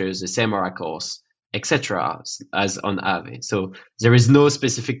factors, the same oracles, etc., as on Aave. So there is no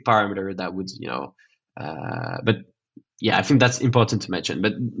specific parameter that would, but yeah, I think that's important to mention.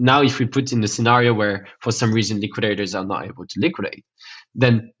 But now if we put in the scenario where for some reason liquidators are not able to liquidate,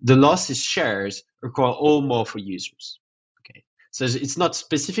 then the losses shares across all Morpho users. Okay, so it's not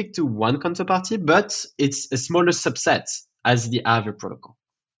specific to one counterparty, but it's a smaller subset as the Aave protocol.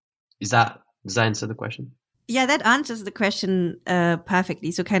 Does that answer the question? Yeah, that answers the question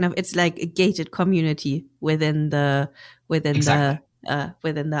perfectly. So kind of it's like a gated community within the Aave.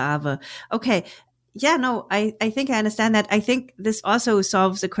 Okay. Yeah, no, I think I understand that. I think this also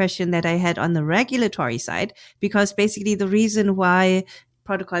solves a question that I had on the regulatory side, because basically the reason why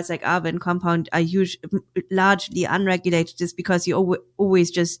protocols like Aave and Compound are largely unregulated is because you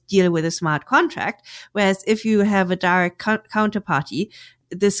always just deal with a smart contract. Whereas if you have a direct counterparty,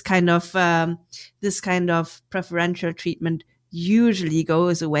 this kind of preferential treatment usually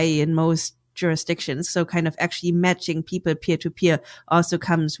goes away in most jurisdictions. So kind of actually matching people peer to peer also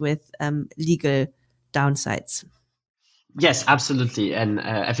comes with legal downsides. Yes, absolutely. And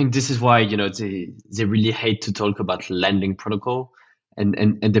I think this is why, they really hate to talk about lending protocol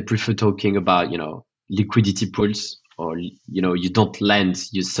and they prefer talking about, liquidity pools, or, you don't lend,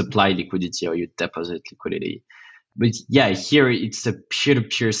 you supply liquidity or you deposit liquidity. But yeah, here it's a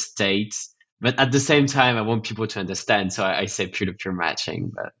peer-to-peer state But at the same time, I want people to understand. So I say peer-to-peer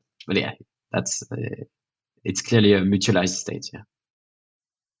matching. But yeah, that's it's clearly a mutualized state. Yeah.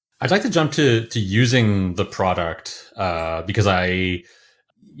 I'd like to jump to using the product because like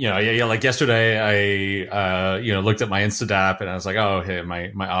yesterday I looked at my Instadapp and I was like, oh, hey,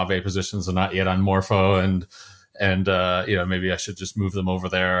 my Aave positions are not yet on Morpho, and maybe I should just move them over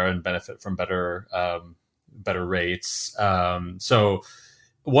there and benefit from better rates. So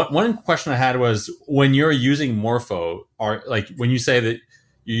one question I had was, when you're using Morpho, when you say that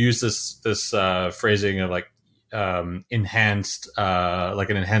you use this phrasing of like enhanced, like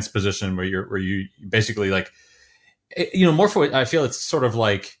an enhanced position where you basically like, Morpho, I feel it's sort of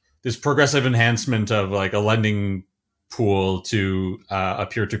like this progressive enhancement of like a lending pool to a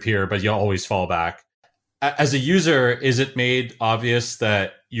peer-to-peer, but you'll always fall back. As a user, is it made obvious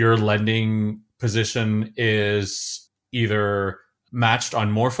that your lending position is either matched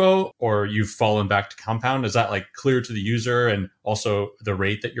on Morpho or you've fallen back to Compound? Is that like clear to the user, and also the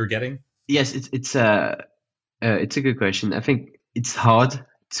rate that you're getting? Yes, it's a good question. I think it's hard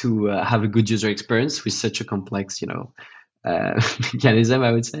to have a good user experience with such a complex, mechanism,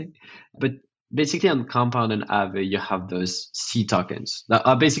 I would say. But basically on Compound and Aave, you have those C tokens that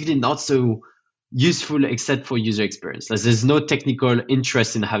are basically not so useful except for user experience. There's no technical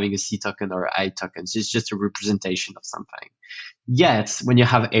interest in having a C token or I tokens. It's just a representation of something. Yet, when you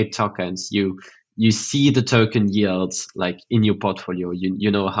have 8 tokens, you see the token yields like in your portfolio.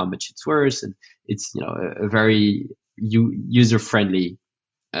 You know how much it's worth, and it's a very user-friendly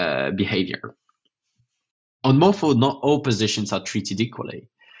behavior. On Morpho, not all positions are treated equally,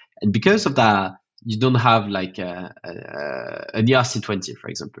 and because of that, you don't have like an ERC20, for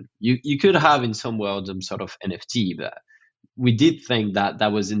example. You could have in some world some sort of NFT, but we did think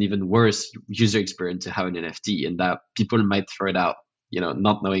that was an even worse user experience to have an NFT, and that people might throw it out,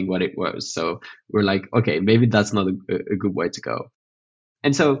 not knowing what it was. So we're like, okay, maybe that's not a good way to go.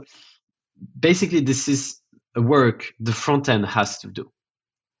 And so basically, this is a work the front end has to do.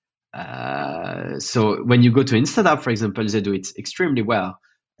 So when you go to Instadapp, for example, they do it extremely well.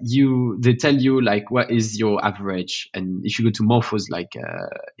 They tell you like what is your average, and if you go to Morpho's like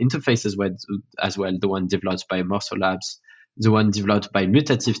interface as well, the one developed by Morpho Labs, the one developed by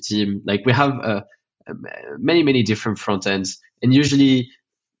Mutative Team, like we have many different front ends, and usually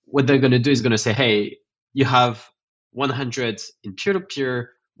what they're going to do is going to say, hey, you have 100 in peer-to-peer,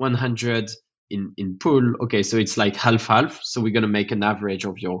 100 in pool. Okay, so it's like half. So we're going to make an average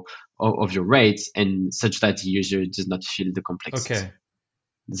of your rates, and such that the user does not feel the complexity. Okay.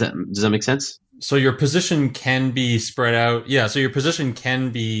 Does that make sense? So your position can be spread out. Yeah. So your position can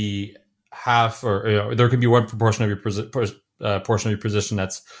be half, or there can be one proportion of your portion of your position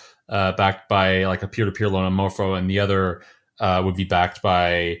that's backed by like a peer-to-peer loan on Morpho, and the other would be backed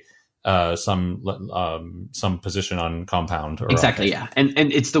by some position on Compound. Exactly. Yeah. And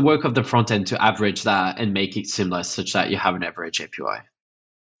it's the work of the front end to average that and make it seamless such that you have an average APY.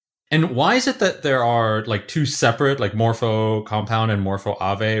 And why is it that there are like two separate, like Morpho Compound and Morpho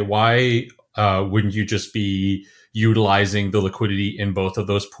Aave? Why wouldn't you just be utilizing the liquidity in both of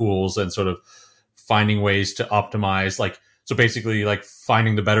those pools and sort of finding ways to optimize, like, so basically like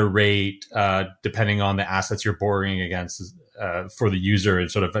finding the better rate depending on the assets you're borrowing against for the user, and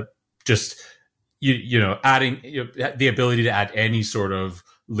sort of just, adding the ability to add any sort of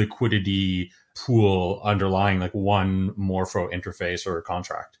liquidity pool underlying like one Morpho interface or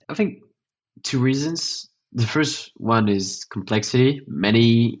contract? I think 2 reasons. The first one is complexity.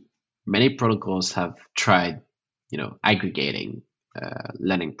 Many protocols have tried, aggregating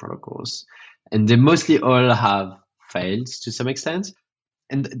lending protocols, and they mostly all have failed to some extent.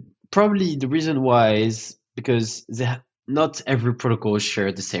 And probably the reason why is because not every protocol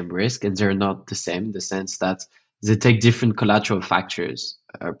share the same risk, and they're not the same in the sense that they take different collateral factors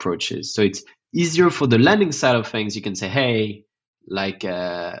approaches. So it's easier for the lending side of things. You can say, hey, like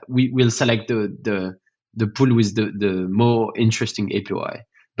we'll select the pool with the more interesting APY.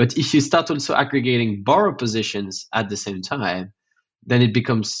 But if you start also aggregating borrower positions at the same time, then it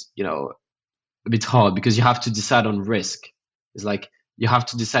becomes a bit hard, because you have to decide on risk. It's like you have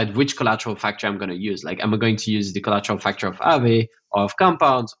to decide which collateral factor I'm going to use. Like, am I going to use the collateral factor of Aave or of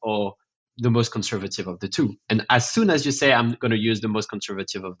Compound, or the most conservative of the two? And as soon as you say I'm going to use the most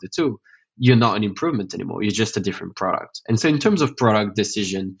conservative of the two, you're not an improvement anymore. You're just a different product. And so in terms of product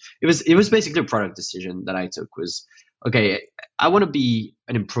decision, it was basically a product decision that I took was, okay, I want to be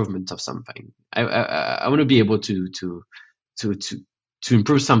an improvement of something. I want to be able to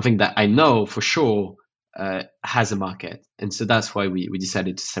improve something that I know for sure has a market. And so that's why we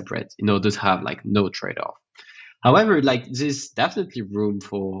decided to separate in order to have like no trade-off. However, like there's definitely room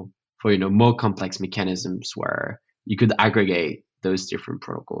for for more complex mechanisms where you could aggregate those different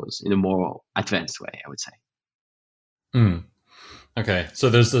protocols in a more advanced way, I would say. Okay, so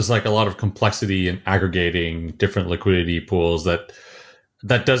there's like a lot of complexity in aggregating different liquidity pools that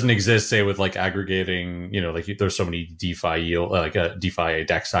doesn't exist, say, with like aggregating, like there's so many DeFi yield, DeFi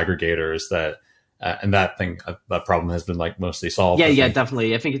DEX aggregators that, and that problem has been like mostly solved. Yeah,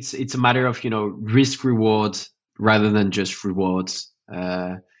 definitely. I think it's a matter of risk reward rather than just rewards,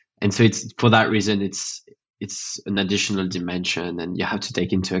 and so it's for that reason it's an additional dimension, and you have to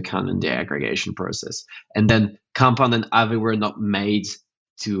take into account in the aggregation process. And then Compound and Aave were not made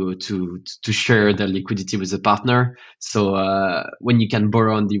to share the liquidity with a partner. So when you can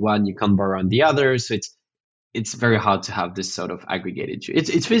borrow on the one, you can't borrow on the other. So it's very hard to have this sort of aggregated.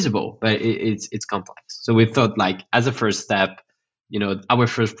 It's feasible, but it's complex. So we thought, like, as a first step, our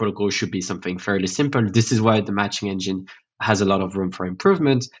first protocol should be something fairly simple. This is why the matching engine has a lot of room for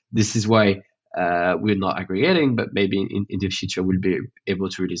improvement. This is why we're not aggregating, but maybe in the future we'll be able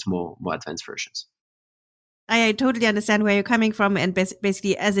to release more advanced versions. I totally understand where you're coming from. And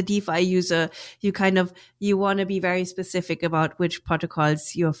basically, as a DeFi user, you want to be very specific about which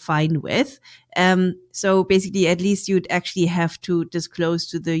protocols you're fine with. So basically, at least you'd actually have to disclose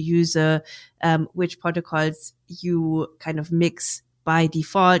to the user which protocols you kind of mix by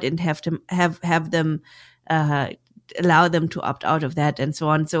default, and have them allow them to opt out of that and so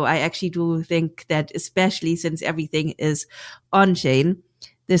on. So I actually do think that, especially since everything is on chain,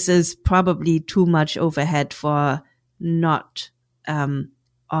 this is probably too much overhead for not all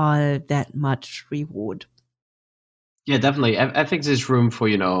that much reward. Yeah, definitely. I think there's room for,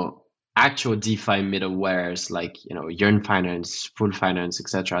 actual DeFi middlewares like, Yearn Finance, Full Finance,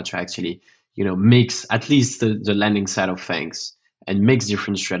 etc., to actually, mix at least the lending side of things and mix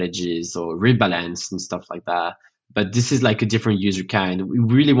different strategies or rebalance and stuff like that. But this is like a different user kind. We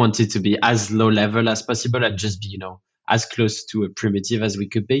really wanted to be as low level as possible and just be, as close to a primitive as we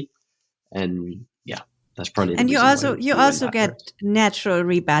could be. And yeah, that's probably. And you also get natural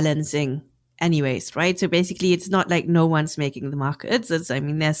rebalancing anyways, right? So basically it's not like no one's making the markets. There's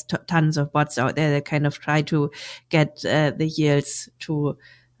tons of bots out there that kind of try to get the yields to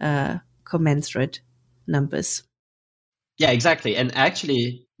commensurate numbers. Yeah, exactly. And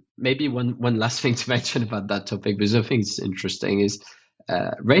actually, maybe one last thing to mention about that topic, because I think it's interesting, is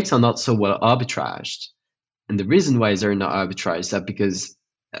rates are not so well arbitraged. And the reason why they're not arbitraged is that because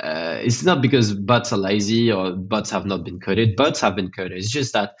it's not because bots are lazy or bots have not been coded. Bots have been coded. It's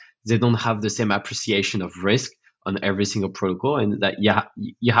just that they don't have the same appreciation of risk on every single protocol, and that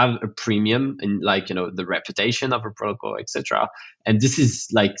you have a premium in, like, the reputation of a protocol, etc. And this is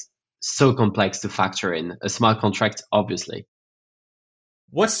like so complex to factor in. A smart contract, obviously.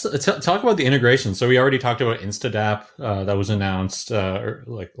 Talk about the integration. So we already talked about InstaDApp that was announced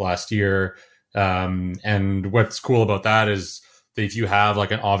like last year. And what's cool about that is that if you have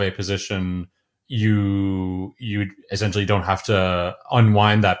like an Aave position, you essentially don't have to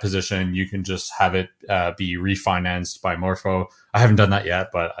unwind that position. You can just have it be refinanced by Morpho. I haven't done that yet,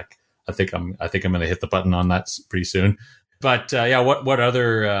 but I think I'm going to hit the button on that pretty soon. But what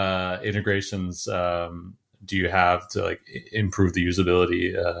other integrations do you have to like improve the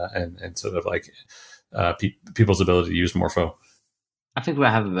usability and sort of like people's ability to use Morpho? I think we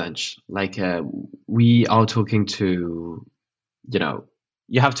have a bunch. Like we are talking to,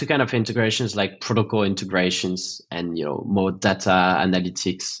 you have two kind of integrations, like protocol integrations and, more data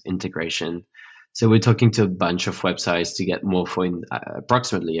analytics integration. So we're talking to a bunch of websites to get Morpho in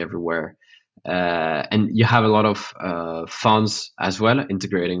approximately everywhere. And you have a lot of funds as well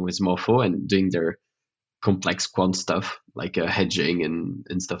integrating with Morpho and doing their complex quant stuff like hedging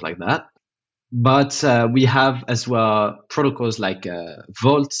and stuff like that. But we have as well protocols like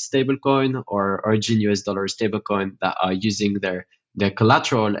Volt stablecoin or Origin US dollar stablecoin that are using their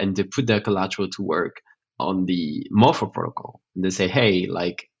collateral, and they put their collateral to work on the Morpho protocol. And they say, hey,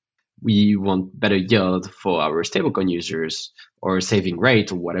 like, we want better yield for our stablecoin users or saving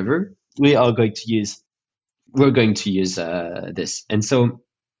rate or whatever. We're going to use this. And so,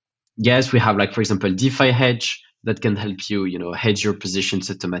 yes, we have, like, for example, DeFi hedge that can help you, hedge your positions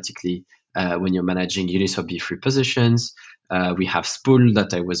automatically when you're managing Uniswap B3 positions. We have Spool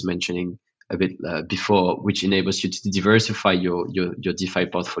that I was mentioning a bit before, which enables you to diversify your DeFi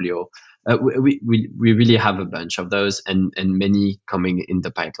portfolio. We really have a bunch of those, and many coming in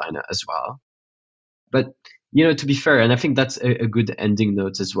the pipeline as well. But, to be fair, and I think that's a good ending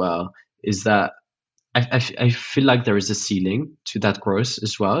note as well, is that I feel like there is a ceiling to that growth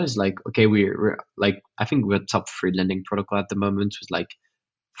as well. It's like, okay, we're like, I think we're top 3 lending protocol at the moment with like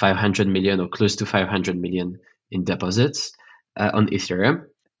 500 million or close to 500 million in deposits on Ethereum.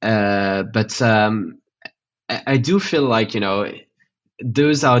 But I do feel like,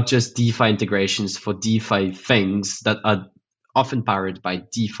 those are just DeFi integrations for DeFi things that are often powered by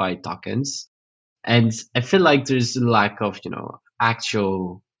DeFi tokens. And I feel like there's a lack of,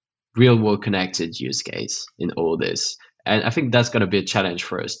 actual real world connected use case in all this. And I think that's going to be a challenge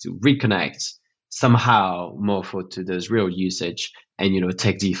for us to reconnect somehow Morpho to those real usage and,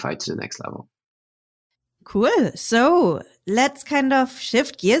 take DeFi to the next level. Cool. So let's kind of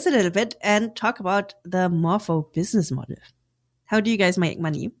shift gears a little bit and talk about the Morpho business model. How do you guys make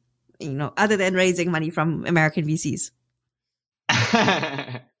money, other than raising money from American VCs?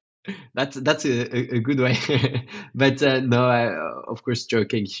 That's a good way. But no, of course,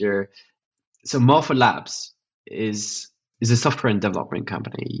 joking here. So Morpho Labs is a software and development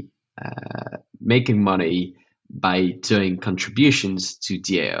company making money by doing contributions to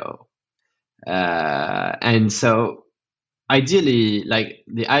DAO. And so ideally, like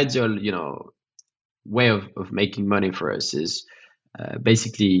the ideal, way of making money for us is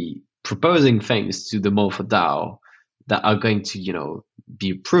basically proposing things to the Morpho DAO that are going to,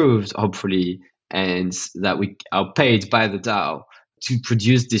 be approved, hopefully, and that we are paid by the DAO to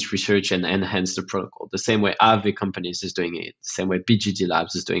produce this research and enhance the protocol. The same way Aave companies is doing it, the same way BGD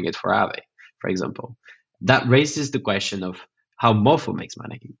Labs is doing it for Aave, for example. That raises the question of how Morpho makes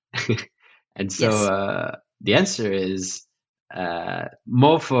money. And so yes. The answer is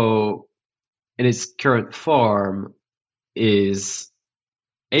Morpho, in its current form, is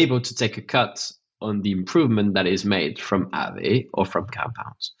able to take a cut on the improvement that is made from Aave or from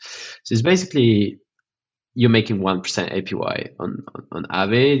compounds. So it's basically you're making 1% APY on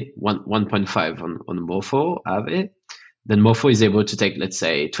Aave, 1.5 on Morpho Aave. Then Morpho is able to take, let's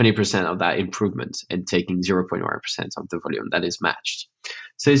say, 20% of that improvement and taking 0.1% of the volume that is matched.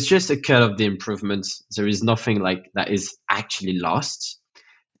 So it's just a cut of the improvements. There is nothing like that is actually lost.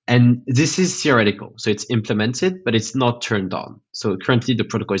 And this is theoretical. So it's implemented, but it's not turned on. So currently the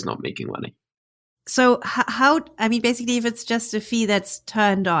protocol is not making money. So basically, if it's just a fee that's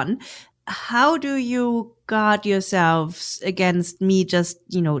turned on, how do you guard yourselves against me just,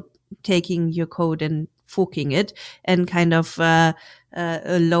 taking your code and forking it and kind of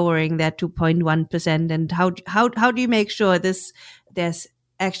lowering that to 0.1%? And how do you make sure there's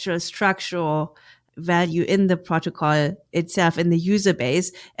actual structural value in the protocol itself, in the user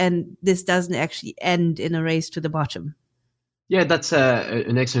base, and this doesn't actually end in a race to the bottom? Yeah, that's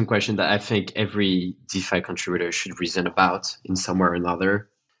an excellent question that I think every DeFi contributor should reason about in some way or another.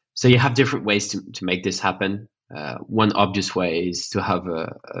 So you have different ways to make this happen. One obvious way is to have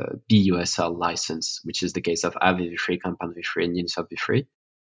a BUSL license, which is the case of Aave v3, Compound v3, and Uniswap v3.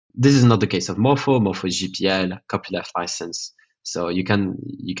 This is not the case of Morpho. Morpho is GPL, copyleft license. So you can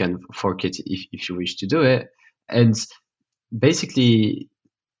fork it if you wish to do it. And basically,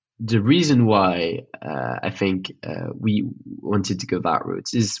 the reason why I think we wanted to go that route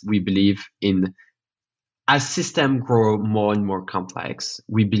is we believe in, as systems grow more and more complex,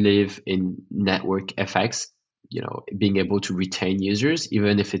 we believe in network effects, being able to retain users,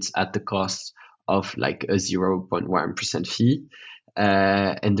 even if it's at the cost of like a 0.1% fee.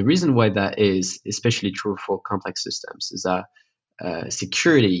 And the reason why that is especially true for complex systems is that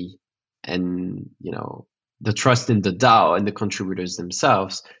security and, the trust in the DAO and the contributors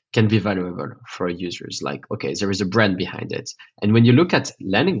themselves can be valuable for users. Like, okay, there is a brand behind it. And when you look at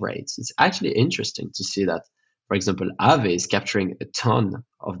lending rates, it's actually interesting to see that, for example, Aave is capturing a ton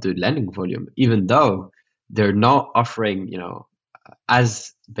of the lending volume, even though they're not offering,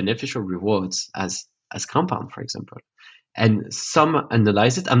 as beneficial rewards as Compound, for example. And some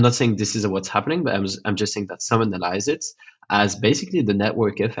analyze it. I'm not saying this is what's happening, but I'm just saying that some analyze it as basically the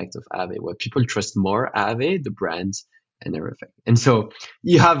network effect of Aave, where people trust more Aave, the brand, and everything. And so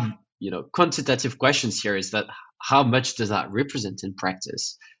you have, quantitative questions here is that how much does that represent in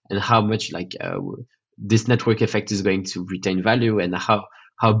practice, and how much this network effect is going to retain value, and how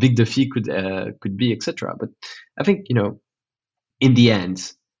big the fee could be, etc. But I think, in the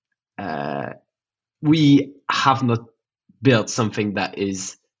end, we have not built something that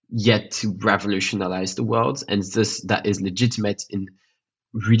is yet to revolutionize the world, and thus that is legitimate in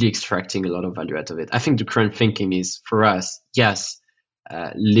really extracting a lot of value out of it. I think the current thinking is, for us, yes,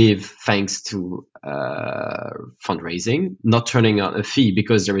 live thanks to fundraising, not turning on a fee,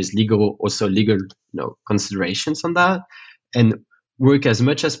 because there is legal considerations on that, and work as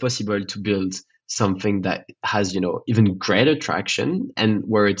much as possible to build something that has, even greater traction, and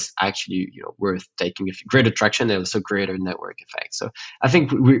where it's actually, worth taking greater traction and also greater network effect. So I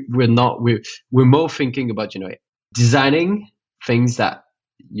think we're more thinking about, designing things that,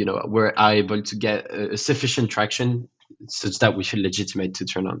 we're able to get a sufficient traction such that we should legitimate to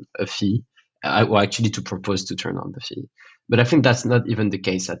turn on a fee, or actually to propose to turn on the fee. But I think that's not even the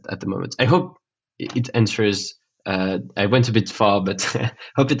case at the moment. I hope it answers. I went a bit far, but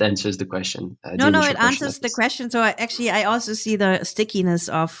hope it answers the question. No, it answers the question. So I also see the stickiness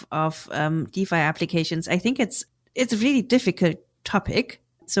of DeFi applications. I think it's a really difficult topic.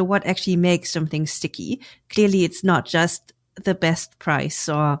 So what actually makes something sticky? Clearly, it's not just the best price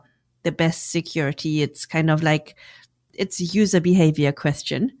or the best security. It's kind of like it's a user behavior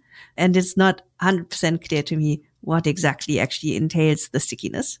question. And it's not 100% clear to me what exactly actually entails the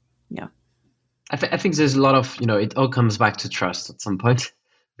stickiness. Yeah. I think there's a lot of, it all comes back to trust at some point,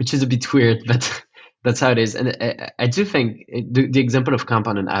 which is a bit weird, but that's how it is. And I do think the example of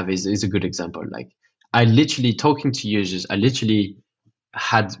Compound and Aave is a good example. Like, I literally, talking to users, I literally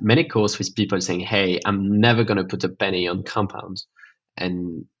had many calls with people saying, hey, I'm never going to put a penny on Compound.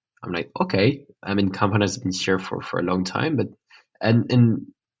 And I'm like, okay, I mean, Compound has been here for a long time, but, and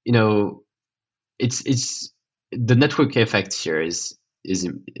it's the network effect here is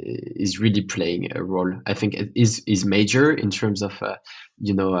really playing a role. I think it is major in terms of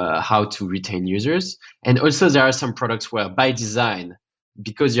how to retain users. And also there are some products where by design,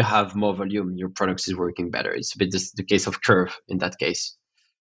 because you have more volume, your product is working better. It's a bit the case of Curve in that case.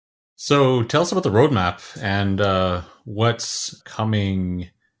 So tell us about the roadmap and what's coming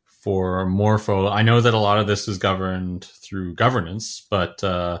for Morpho. I know that a lot of this is governed through governance, but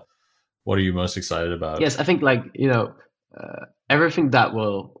what are you most excited about? Yes, I think everything that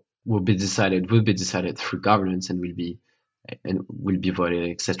will be decided through governance and will be voted,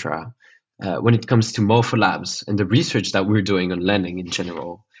 etc. When it comes to Morpho Labs and the research that we're doing on lending in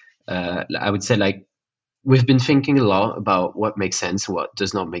general, I would say we've been thinking a lot about what makes sense, what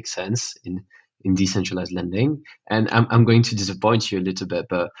does not make sense in decentralized lending. And I'm going to disappoint you a little bit,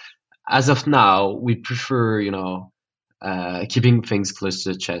 but as of now, we prefer keeping things close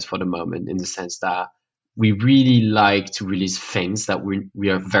to the chest for the moment, in the sense that we really like to release things that we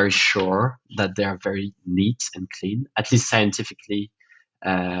are very sure that they are very neat and clean, at least scientifically.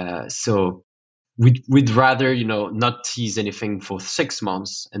 So we'd rather, not tease anything for 6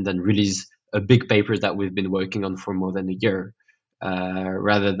 months and then release a big paper that we've been working on for more than a year,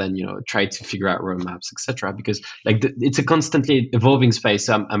 rather than, try to figure out roadmaps, etc. Because it's a constantly evolving space.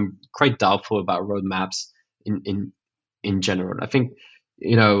 So I'm quite doubtful about roadmaps in general. I think,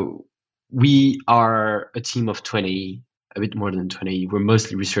 we are a team of 20, a bit more than 20. We're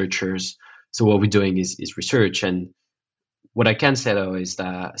mostly researchers. So what we're doing is research. And what I can say, though, is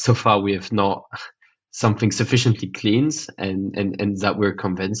that so far we have not something sufficiently clean and that we're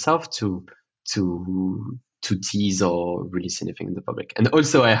convinced of to tease or release anything in the public. And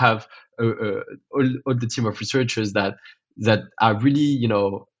also I have all the team of researchers that are really,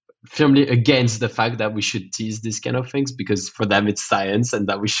 firmly against the fact that we should tease these kind of things, because for them it's science and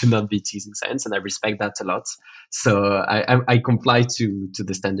that we should not be teasing science, and I respect that a lot. So I comply to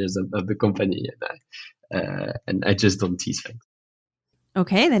the standards of the company, and I just don't tease things.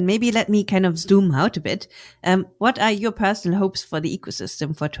 Okay, then maybe let me kind of zoom out a bit. What are your personal hopes for the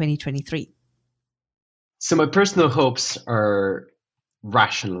ecosystem for 2023? So my personal hopes are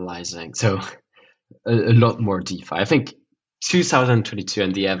rationalizing, so a lot more DeFi. I think 2022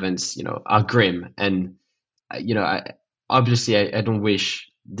 and the events, are grim, and obviously I don't wish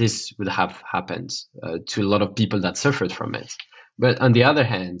this would have happened to a lot of people that suffered from it. But on the other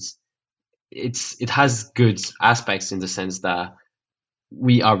hand, it has good aspects in the sense that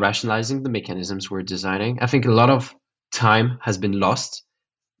we are rationalizing the mechanisms we're designing. I think a lot of time has been lost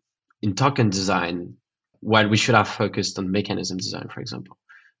in token design while we should have focused on mechanism design, for example.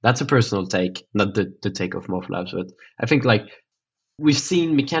 That's a personal take, not the take of Morpho Labs, but I think we've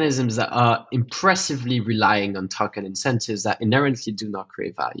seen mechanisms that are impressively relying on token incentives that inherently do not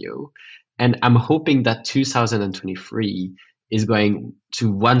create value. And I'm hoping that 2023 is going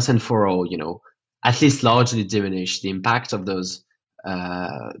to once and for all, at least largely diminish the impact of those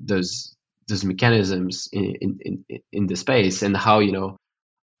mechanisms in the space, and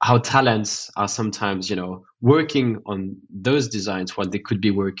how talents are sometimes, working on those designs while they could be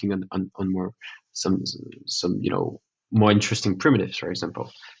working on more some more interesting primitives, for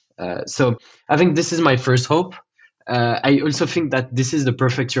example. So I think this is my first hope. I also think that this is the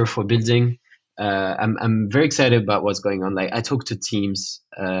perfect year for building. I'm very excited about what's going on. I talk to teams,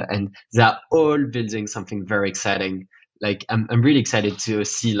 and they're all building something very exciting. I'm really excited to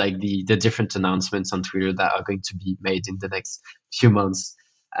see the different announcements on Twitter that are going to be made in the next few months.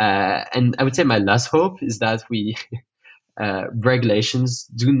 And I would say my last hope is that we regulations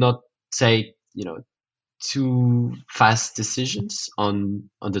do not take too fast decisions on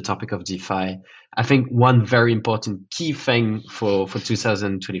the topic of DeFi. I think one very important key thing for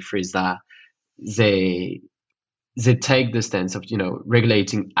 2023 is that they take the stance of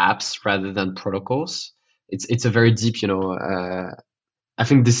regulating apps rather than protocols. It's a very deep I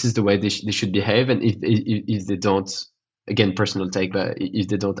think this is the way they should behave, and if they don't, again, personal take, but if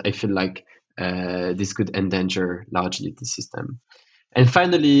they don't, I feel like this could endanger largely the system. And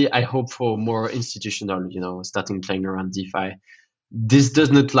finally, I hope for more institutional, starting playing around DeFi. This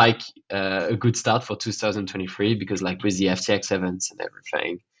does not like a good start for 2023 because, like with the FTX events and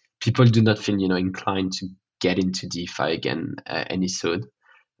everything, people do not feel inclined to get into DeFi again any soon.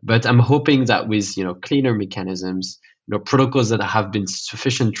 But I'm hoping that with cleaner mechanisms, protocols that have been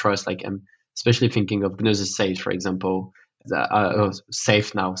sufficient trust, like I'm especially thinking of Gnosis Safe, for example,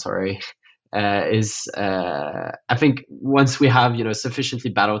 Safe now, sorry, is I think once we have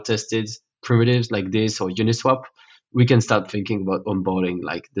sufficiently battle tested primitives like this or Uniswap, we can start thinking about onboarding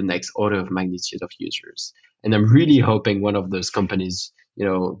like the next order of magnitude of users. And I'm really hoping one of those companies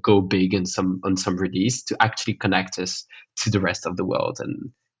go big on some release to actually connect us to the rest of the world.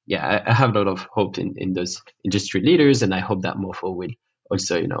 And yeah, I have a lot of hope in those industry leaders, and I hope that Morpho will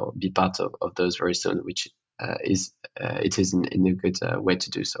also be part of those very soon, which is in a good way to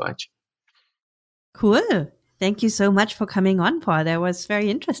do so, actually. Cool. Thank you so much for coming on, Paul. That was very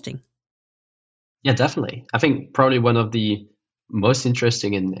interesting. Yeah, definitely. I think probably one of the most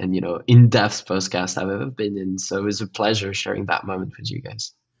interesting and in-depth podcasts I've ever been in. So it was a pleasure sharing that moment with you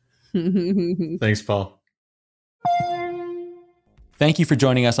guys. Thanks, Paul. Thank you for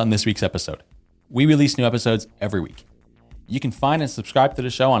joining us on this week's episode. We release new episodes every week. You can find and subscribe to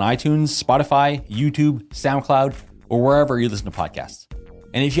the show on iTunes, Spotify, YouTube, SoundCloud, or wherever you listen to podcasts.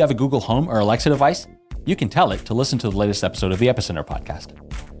 And if you have a Google Home or Alexa device, you can tell it to listen to the latest episode of the Epicenter podcast.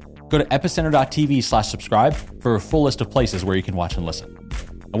 Go to epicenter.tv/subscribe for a full list of places where you can watch and listen.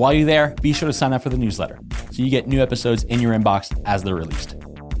 And while you're there, be sure to sign up for the newsletter so you get new episodes in your inbox as they're released.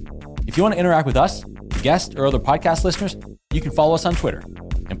 If you want to interact with us, the guests, or other podcast listeners, you can follow us on Twitter.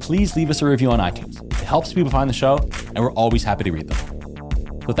 And please leave us a review on iTunes. It helps people find the show, and we're always happy to read them.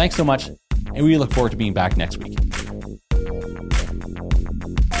 So thanks so much, and we look forward to being back next week.